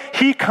pray,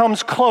 he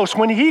comes close.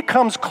 When he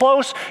comes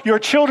close, your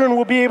children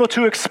will be able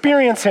to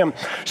experience him.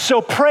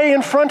 So pray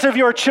in front of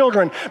your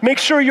children. Make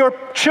sure your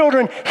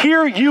children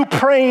hear you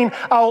praying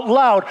out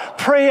loud.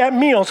 Pray at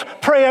meals.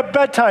 Pray at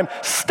bedtime.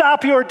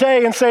 Stop your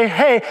day and say,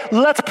 hey,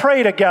 let's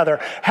pray together.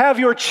 Have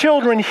your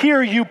children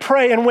hear you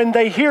pray. And when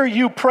they hear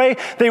you pray,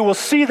 they will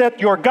see that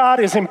your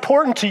God is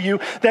important to you,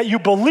 that you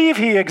believe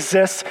he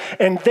exists,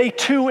 and they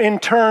too, in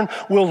turn,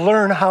 will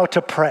learn how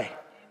to pray.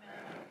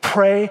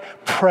 Pray,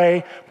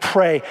 pray,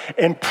 pray.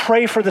 And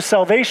pray for the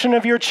salvation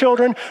of your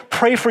children.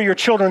 Pray for your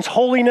children's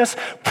holiness.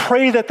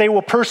 Pray that they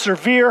will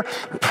persevere.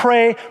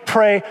 Pray,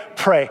 pray,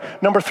 pray.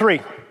 Number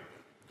 3,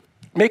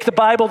 make the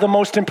Bible the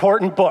most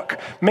important book.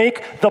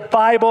 Make the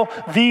Bible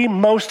the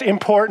most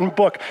important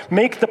book.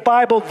 Make the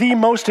Bible the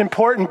most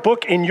important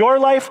book in your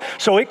life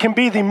so it can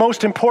be the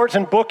most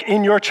important book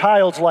in your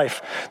child's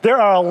life.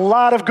 There are a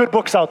lot of good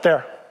books out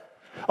there.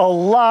 A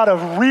lot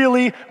of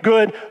really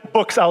good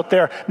books out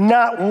there.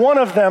 Not one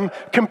of them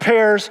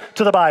compares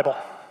to the Bible.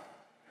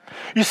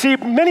 You see,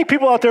 many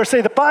people out there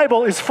say the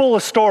Bible is full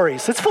of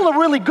stories. It's full of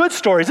really good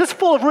stories. It's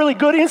full of really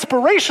good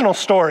inspirational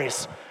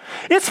stories.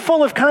 It's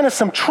full of kind of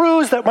some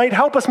truths that might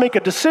help us make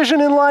a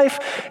decision in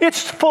life.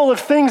 It's full of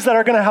things that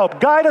are going to help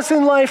guide us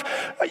in life.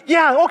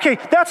 Yeah, okay,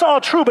 that's all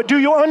true, but do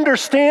you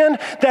understand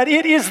that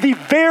it is the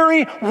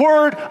very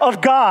Word of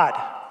God?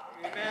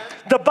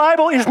 The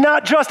Bible is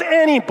not just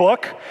any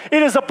book.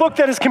 It is a book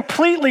that is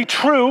completely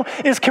true,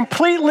 is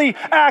completely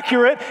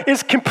accurate,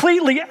 is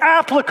completely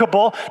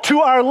applicable to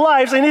our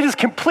lives, and it is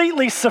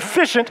completely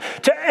sufficient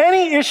to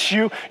any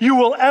issue you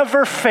will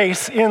ever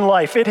face in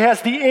life. It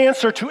has the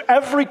answer to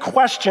every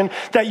question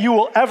that you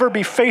will ever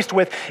be faced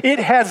with. It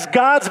has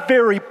God's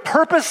very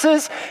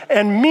purposes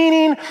and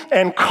meaning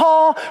and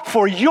call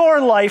for your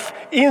life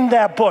in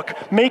that book.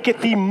 Make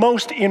it the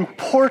most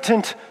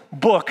important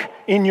book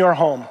in your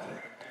home.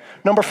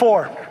 Number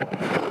 4,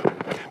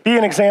 be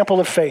an example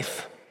of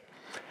faith.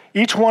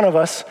 Each one of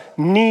us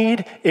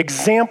need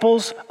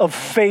examples of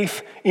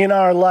faith in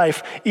our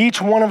life.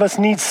 Each one of us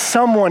needs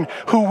someone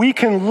who we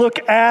can look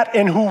at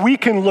and who we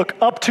can look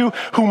up to,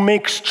 who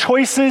makes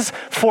choices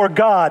for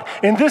God.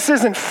 And this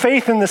isn't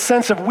faith in the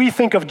sense of we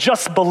think of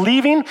just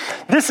believing.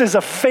 This is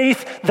a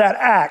faith that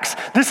acts.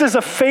 This is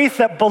a faith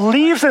that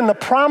believes in the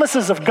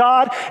promises of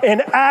God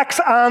and acts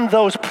on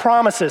those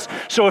promises.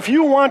 So if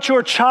you want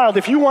your child,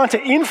 if you want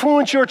to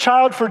influence your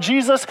child for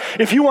Jesus,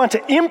 if you want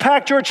to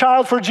impact your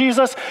child for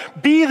Jesus,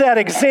 be that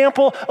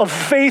example of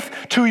faith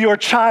to your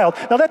child.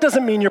 Now, that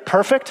doesn't mean you're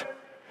perfect.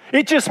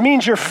 It just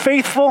means you're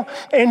faithful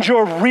and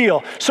you're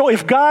real. So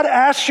if God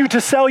asks you to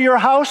sell your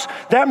house,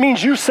 that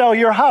means you sell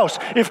your house.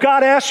 If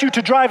God asks you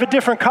to drive a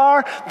different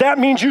car, that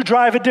means you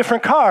drive a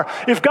different car.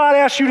 If God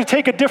asks you to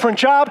take a different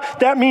job,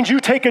 that means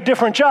you take a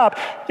different job.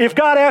 If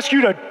God asks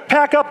you to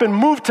pack up and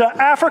move to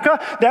Africa,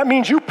 that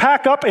means you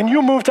pack up and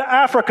you move to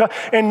Africa,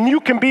 and you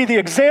can be the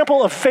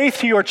example of faith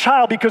to your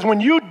child, because when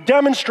you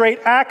demonstrate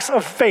acts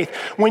of faith,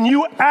 when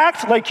you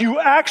act like you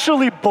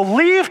actually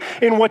believe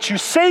in what you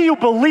say you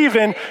believe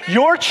in,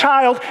 your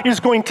child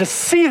is going to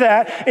see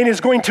that and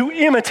is going to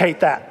imitate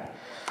that.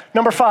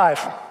 Number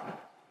 5,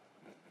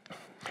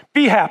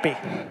 be happy.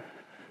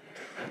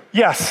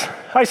 Yes,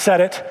 I said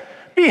it.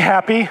 Be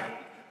happy.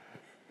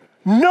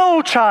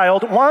 No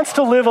child wants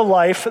to live a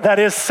life that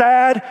is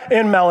sad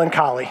and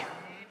melancholy.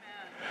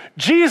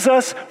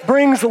 Jesus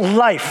brings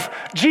life.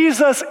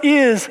 Jesus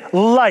is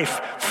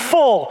life,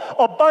 full,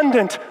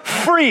 abundant,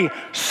 free.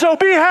 So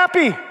be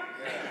happy.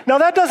 Now,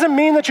 that doesn't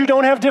mean that you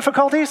don't have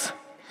difficulties.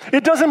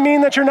 It doesn't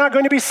mean that you're not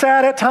going to be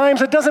sad at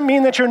times. It doesn't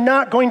mean that you're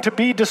not going to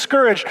be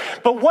discouraged.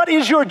 But what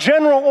is your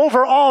general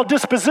overall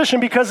disposition?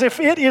 Because if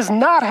it is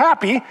not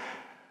happy,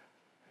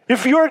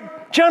 if your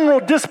general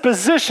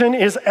disposition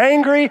is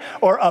angry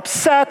or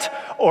upset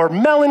or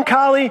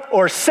melancholy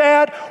or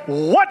sad,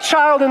 what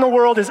child in the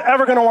world is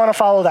ever going to want to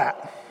follow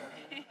that?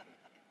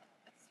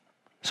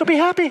 So be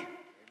happy.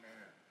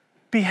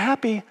 Be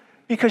happy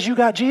because you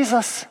got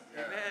Jesus.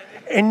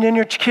 And then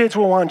your kids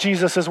will want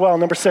Jesus as well.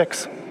 Number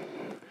 6.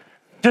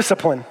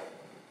 Discipline.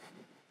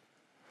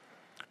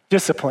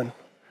 Discipline.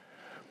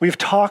 We've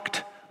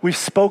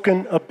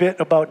spoken a bit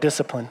about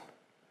discipline.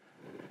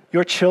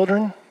 Your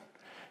children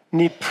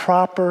need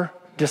proper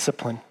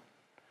discipline.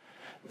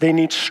 They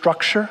need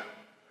structure.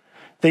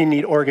 They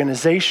need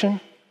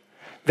organization.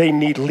 They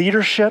need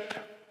leadership.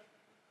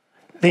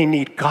 They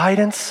need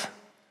guidance.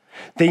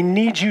 They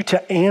need you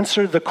to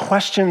answer the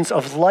questions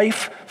of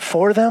life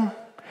for them.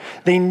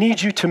 They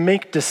need you to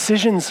make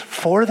decisions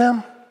for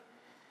them.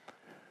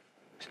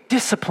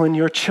 Discipline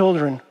your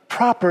children.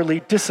 Properly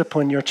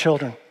discipline your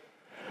children.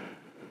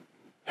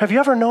 Have you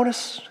ever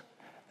noticed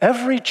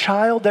every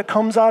child that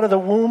comes out of the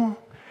womb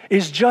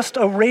is just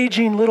a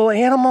raging little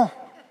animal?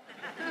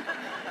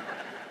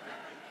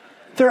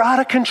 they're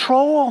out of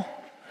control.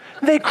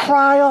 They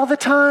cry all the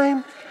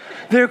time.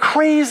 They're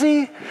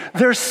crazy.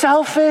 They're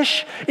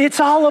selfish. It's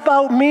all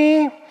about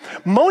me.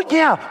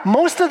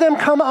 Most of them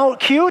come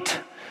out cute,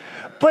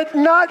 but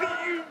not.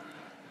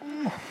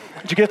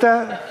 Did you get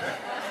that?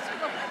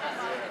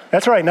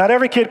 That's right. Not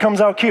every kid comes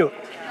out cute.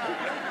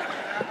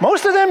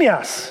 Most of them,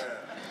 yes.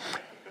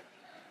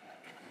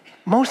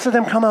 Most of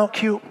them come out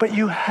cute, but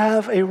you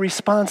have a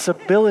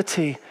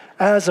responsibility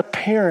as a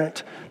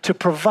parent to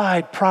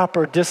provide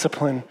proper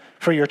discipline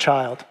for your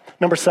child.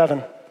 Number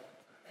 7,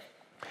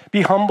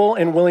 be humble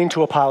and willing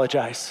to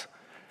apologize.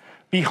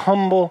 Be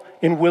humble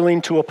and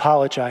willing to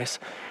apologize.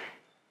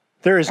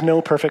 There is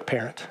no perfect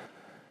parent.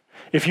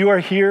 If you are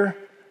here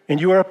and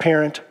you are a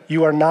parent,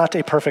 you are not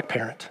a perfect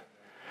parent.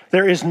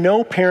 There is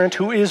no parent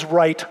who is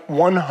right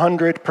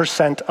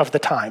 100% of the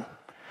time.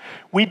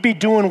 We'd be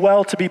doing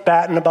well to be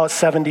batting about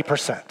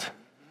 70%.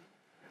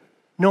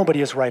 Nobody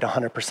is right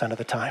 100% of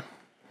the time.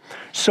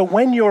 So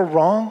when you're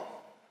wrong,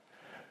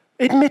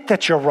 admit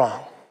that you're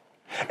wrong.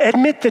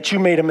 Admit that you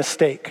made a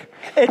mistake.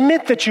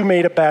 Admit that you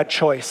made a bad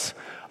choice.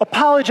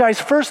 Apologize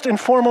first and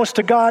foremost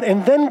to God,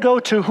 and then go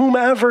to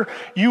whomever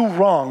you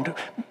wronged.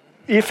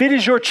 If it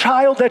is your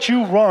child that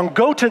you wronged,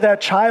 go to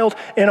that child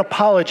and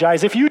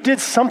apologize. If you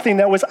did something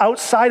that was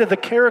outside of the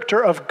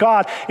character of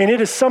God and it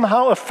has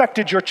somehow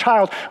affected your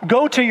child,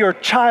 go to your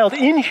child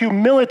in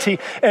humility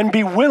and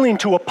be willing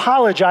to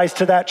apologize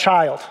to that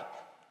child.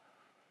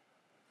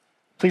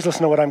 Please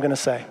listen to what I'm going to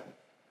say.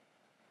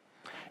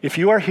 If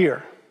you are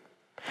here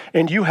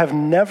and you have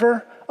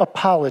never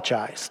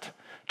apologized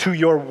to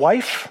your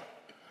wife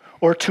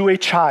or to a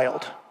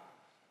child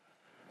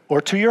or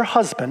to your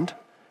husband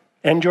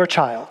and your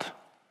child,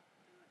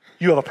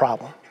 you have a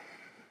problem.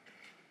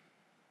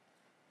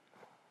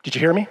 Did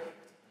you hear me?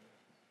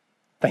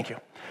 Thank you.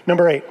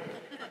 Number 8,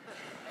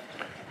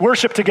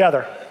 worship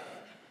together.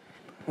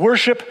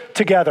 Worship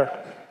together.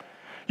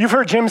 You've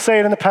heard Jim say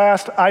it in the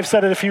past. I've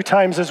said it a few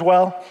times as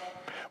well.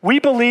 We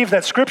believe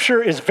that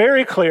Scripture is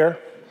very clear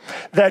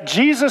that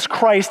Jesus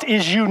Christ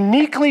is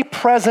uniquely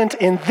present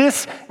in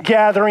this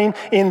gathering,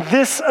 in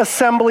this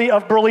assembly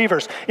of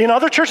believers. In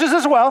other churches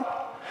as well.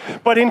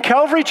 But in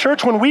Calvary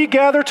Church, when we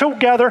gather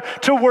together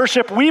to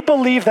worship, we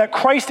believe that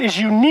Christ is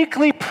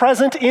uniquely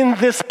present in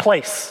this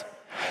place.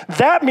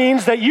 That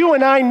means that you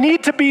and I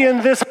need to be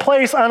in this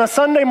place on a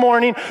Sunday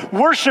morning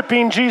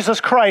worshiping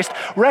Jesus Christ,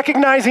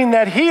 recognizing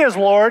that He is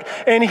Lord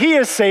and He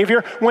is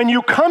Savior. When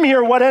you come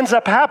here, what ends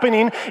up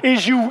happening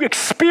is you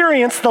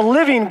experience the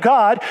living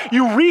God,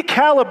 you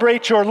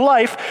recalibrate your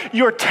life,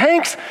 your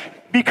tanks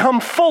become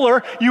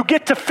fuller, you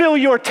get to fill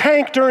your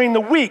tank during the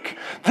week.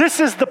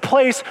 This is the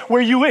place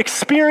where you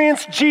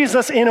experience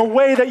Jesus in a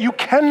way that you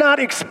cannot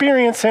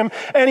experience Him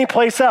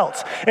anyplace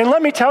else. And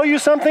let me tell you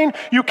something,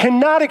 you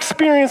cannot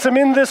experience Him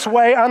in this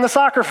way on the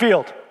soccer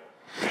field.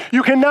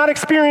 You cannot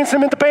experience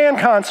Him at the band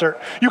concert.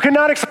 You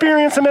cannot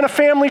experience Him in a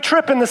family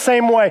trip in the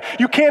same way.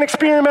 You can't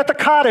experience Him at the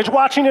cottage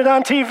watching it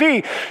on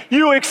TV.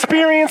 You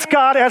experience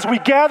God as we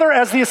gather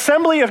as the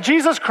assembly of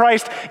Jesus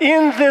Christ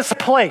in this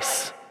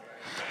place.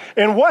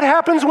 And what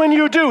happens when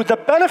you do? The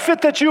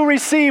benefit that you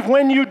receive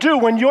when you do,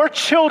 when your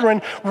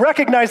children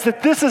recognize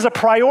that this is a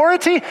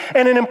priority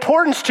and an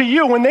importance to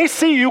you, when they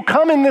see you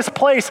come in this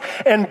place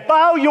and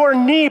bow your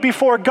knee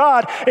before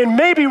God and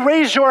maybe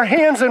raise your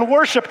hands in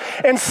worship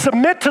and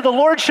submit to the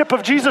lordship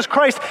of Jesus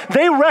Christ,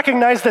 they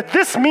recognize that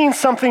this means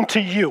something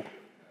to you.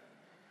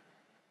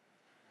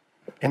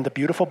 And the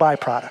beautiful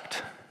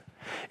byproduct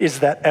is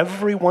that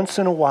every once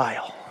in a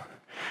while,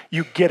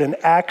 you get an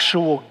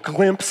actual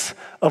glimpse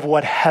of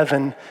what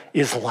heaven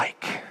is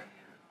like.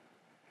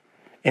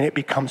 And it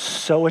becomes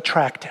so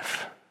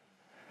attractive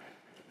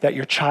that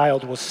your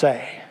child will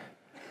say,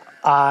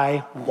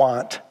 I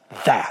want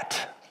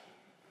that.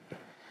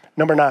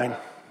 Number 9,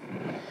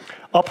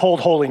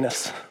 uphold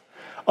holiness.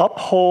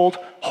 Uphold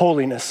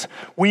holiness.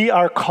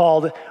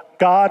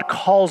 God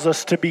calls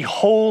us to be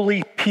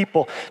holy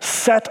people,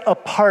 set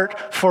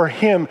apart for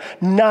Him,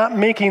 not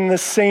making the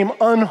same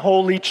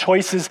unholy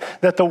choices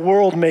that the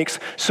world makes.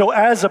 So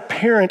as a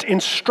parent,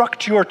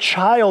 instruct your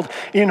child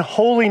in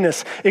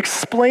holiness.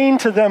 Explain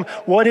to them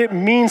what it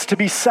means to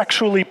be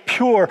sexually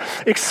pure.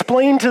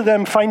 Explain to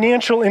them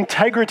financial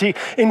integrity.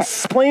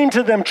 Explain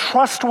to them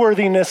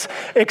trustworthiness.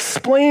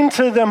 Explain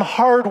to them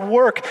hard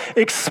work.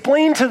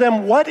 Explain to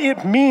them what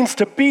it means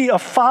to be a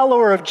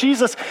follower of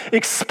Jesus.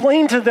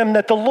 Explain to them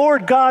that the Lord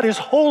God is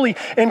holy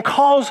and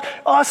calls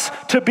us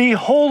to be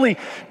holy.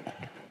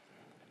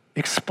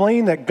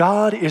 Explain that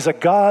God is a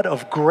God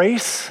of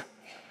grace,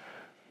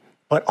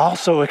 but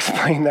also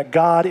explain that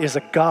God is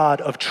a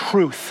God of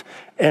truth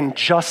and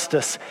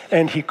justice,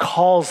 and He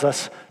calls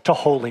us to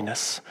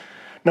holiness.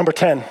 Number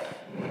 10,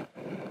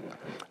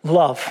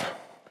 love.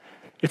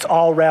 It's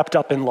all wrapped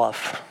up in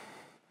love.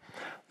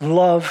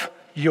 Love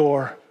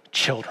your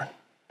children.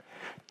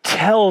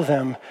 Tell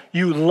them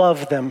you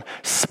love them.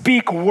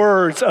 Speak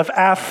words of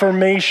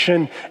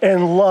affirmation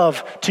and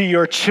love to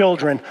your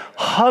children.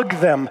 Hug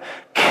them,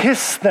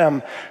 kiss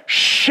them,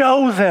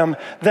 show them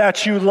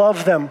that you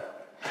love them.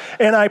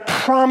 And I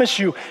promise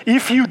you,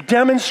 if you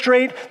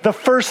demonstrate the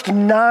first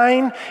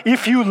 9,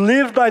 if you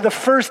live by the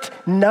first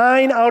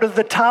 9 out of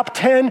the top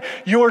 10,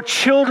 your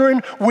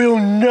children will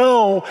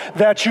know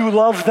that you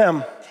love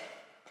them.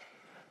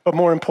 But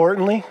more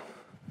importantly,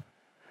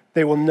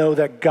 they will know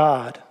that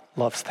God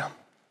loves them.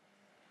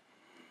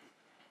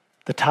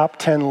 The top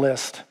 10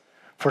 list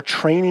for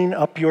training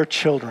up your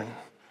children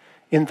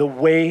in the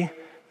way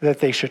that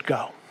they should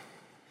go.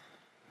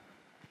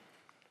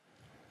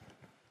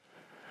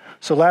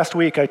 So last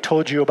week I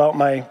told you about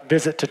my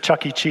visit to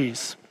Chuck E.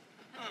 Cheese.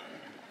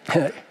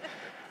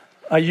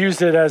 I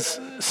used it as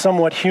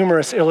somewhat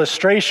humorous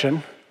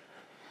illustration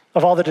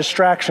of all the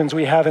distractions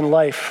we have in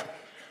life.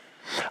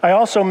 I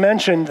also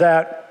mentioned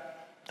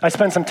that I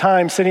spent some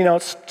time sitting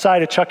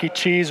outside of Chuck E.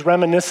 Cheese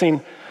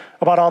reminiscing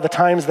about all the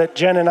times that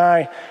Jen and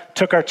I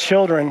took our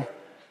children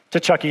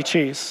to Chuck E.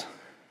 Cheese.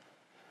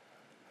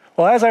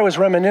 Well, as I was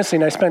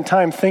reminiscing, I spent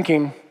time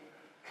thinking,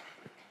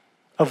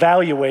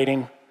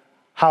 evaluating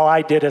how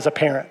I did as a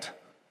parent.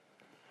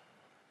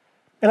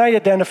 And I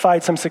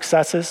identified some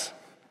successes.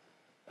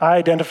 I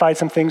identified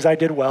some things I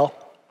did well.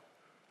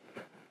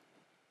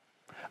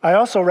 I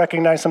also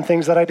recognized some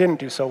things that I didn't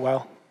do so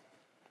well.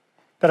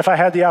 That if I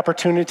had the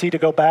opportunity to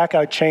go back,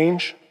 I'd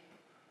change.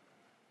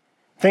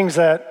 Things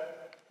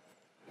that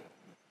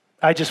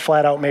I just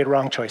flat out made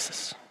wrong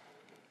choices.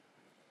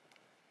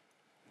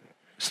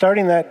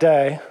 Starting that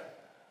day,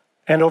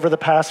 and over the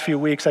past few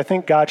weeks, I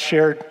think God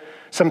shared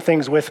some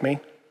things with me.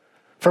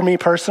 For me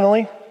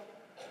personally,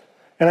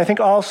 and I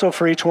think also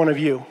for each one of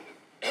you.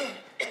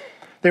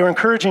 They were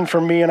encouraging for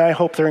me, and I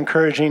hope they're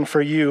encouraging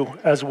for you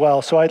as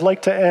well. So I'd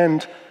like to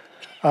end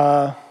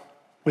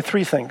with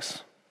 3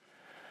 things.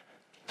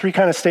 3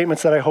 kind of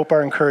statements that I hope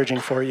are encouraging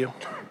for you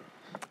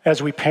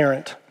as we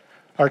parent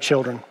our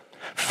children.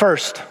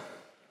 First,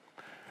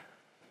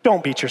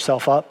 don't beat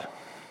yourself up.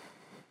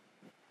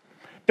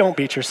 Don't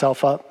beat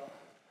yourself up.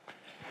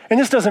 And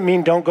this doesn't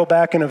mean don't go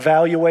back and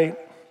evaluate.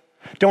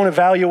 Don't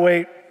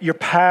evaluate your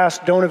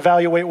past. Don't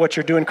evaluate what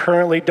you're doing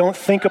currently. Don't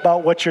think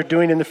about what you're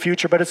doing in the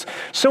future. But it's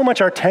so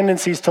much our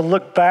tendencies to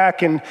look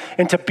back and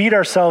to beat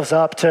ourselves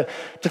up, to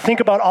think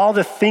about all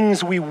the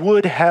things we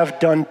would have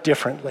done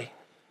differently.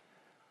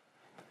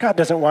 God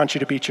doesn't want you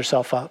to beat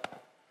yourself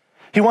up.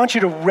 He wants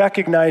you to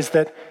recognize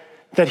that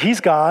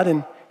He's God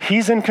and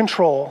He's in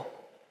control.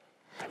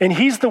 And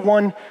He's the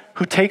one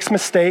who takes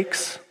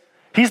mistakes.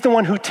 He's the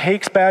one who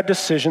takes bad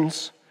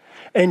decisions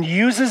and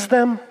uses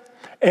them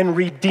and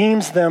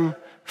redeems them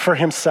for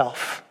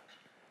Himself.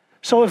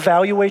 So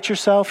evaluate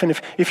yourself, and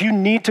if you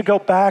need to go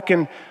back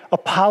and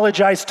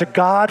apologize to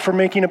God for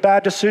making a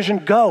bad decision,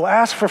 go,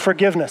 ask for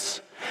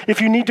forgiveness. If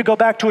you need to go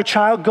back to a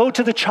child, go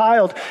to the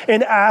child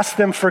and ask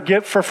them for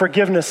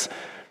forgiveness,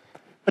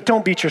 but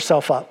don't beat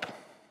yourself up.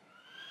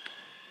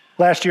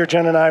 Last year,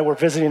 Jen and I were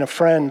visiting a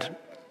friend,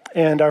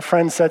 and our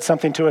friend said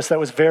something to us that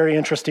was very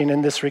interesting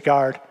in this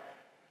regard.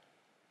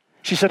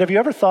 She said, "Have you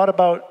ever thought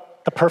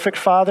about the perfect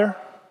father?"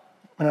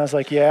 And I was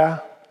like, "Yeah."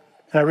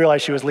 And I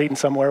realized she was leading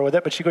somewhere with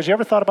it, but she goes, "You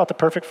ever thought about the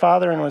perfect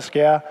father?" And I was,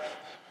 "Yeah."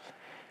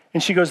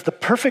 And she goes, "The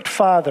perfect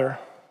father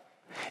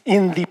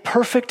in the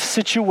perfect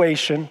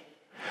situation,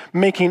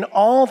 making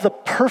all the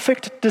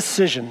perfect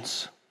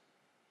decisions.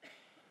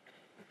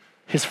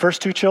 His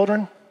first 2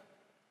 children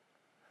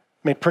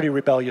made pretty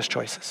rebellious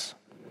choices."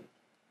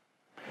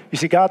 You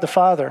see, God the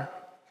Father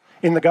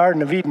in the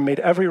Garden of Eden made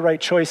every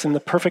right choice in the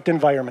perfect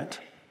environment.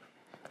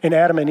 And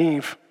Adam and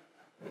Eve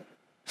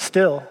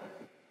still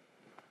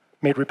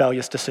made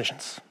rebellious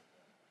decisions.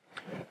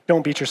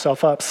 Don't beat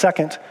yourself up.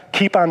 Second,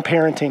 keep on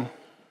parenting.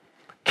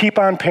 Keep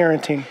on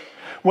parenting.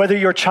 Whether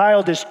your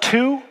child is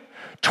 2,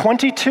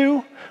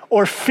 22,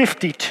 or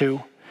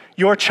 52,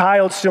 your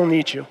child still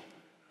needs you.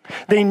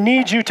 They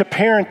need you to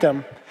parent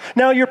them.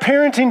 Now, you're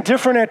parenting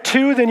different at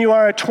 2 than you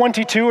are at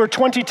 22, or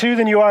 22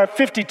 than you are at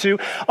 52.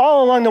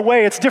 All along the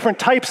way, it's different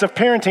types of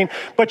parenting,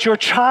 but your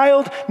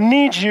child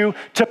needs you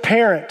to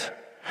parent.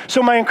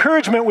 So my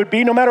encouragement would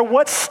be, no matter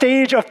what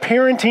stage of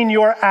parenting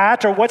you're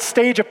at or what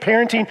stage of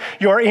parenting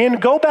you're in,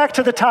 go back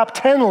to the top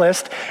 10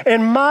 list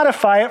and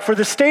modify it for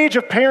the stage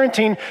of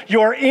parenting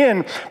you're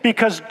in,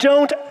 because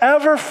don't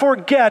ever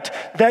forget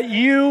that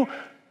you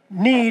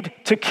need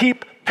to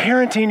keep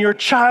parenting your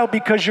child,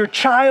 because your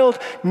child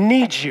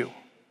needs you.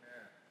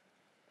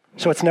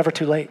 So it's never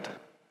too late.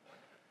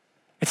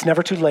 It's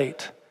never too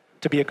late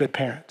to be a good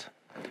parent.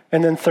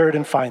 And then third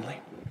and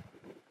finally,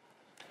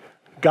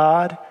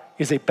 God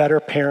is a better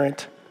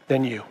parent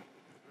than you.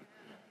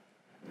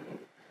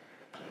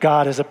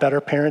 God is a better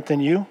parent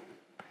than you.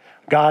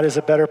 God is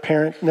a better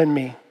parent than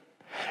me.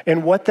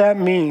 And what that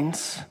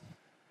means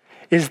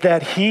is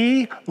that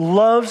He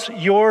loves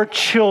your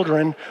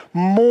children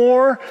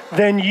more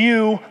than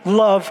you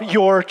love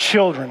your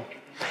children.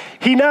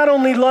 He not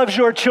only loves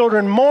your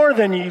children more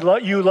than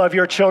you love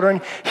your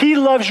children, he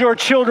loves your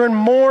children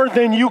more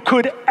than you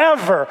could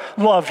ever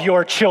love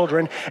your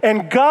children.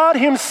 And God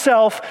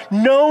himself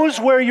knows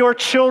where your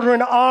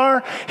children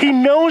are. He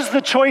knows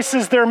the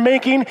choices they're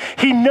making.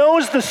 He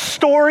knows the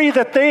story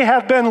that they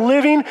have been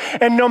living.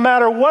 And no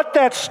matter what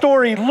that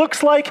story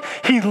looks like,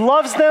 he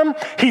loves them,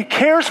 he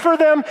cares for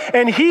them,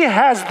 and he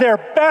has their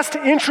best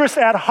interests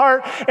at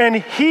heart. And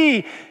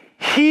he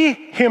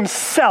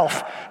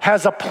himself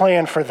has a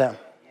plan for them.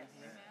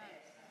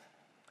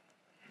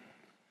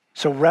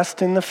 So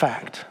rest in the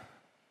fact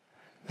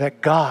that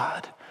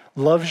God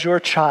loves your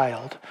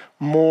child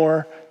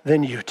more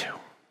than you do.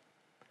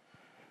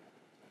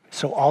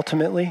 So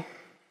ultimately,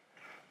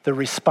 the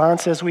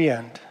response as we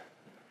end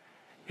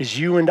is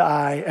you and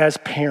I, as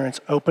parents,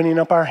 opening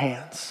up our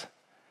hands.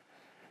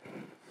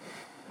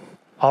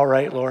 All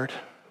right, Lord,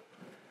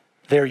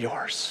 they're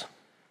yours.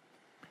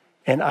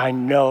 And I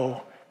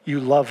know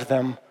you love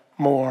them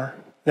more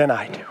than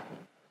I do.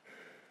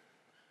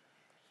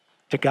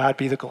 To God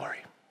be the glory.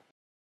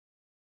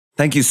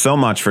 Thank you so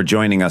much for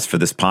joining us for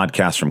this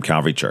podcast from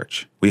Calvary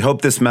Church. We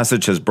hope this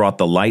message has brought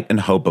the light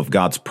and hope of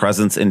God's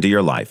presence into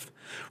your life,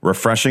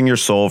 refreshing your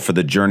soul for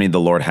the journey the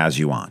Lord has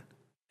you on.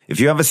 If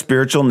you have a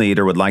spiritual need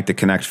or would like to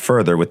connect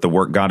further with the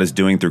work God is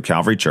doing through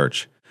Calvary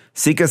Church,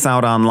 seek us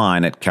out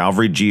online at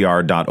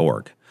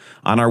calvarygr.org.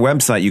 On our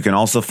website, you can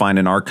also find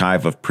an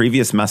archive of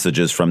previous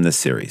messages from this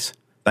series.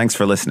 Thanks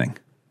for listening.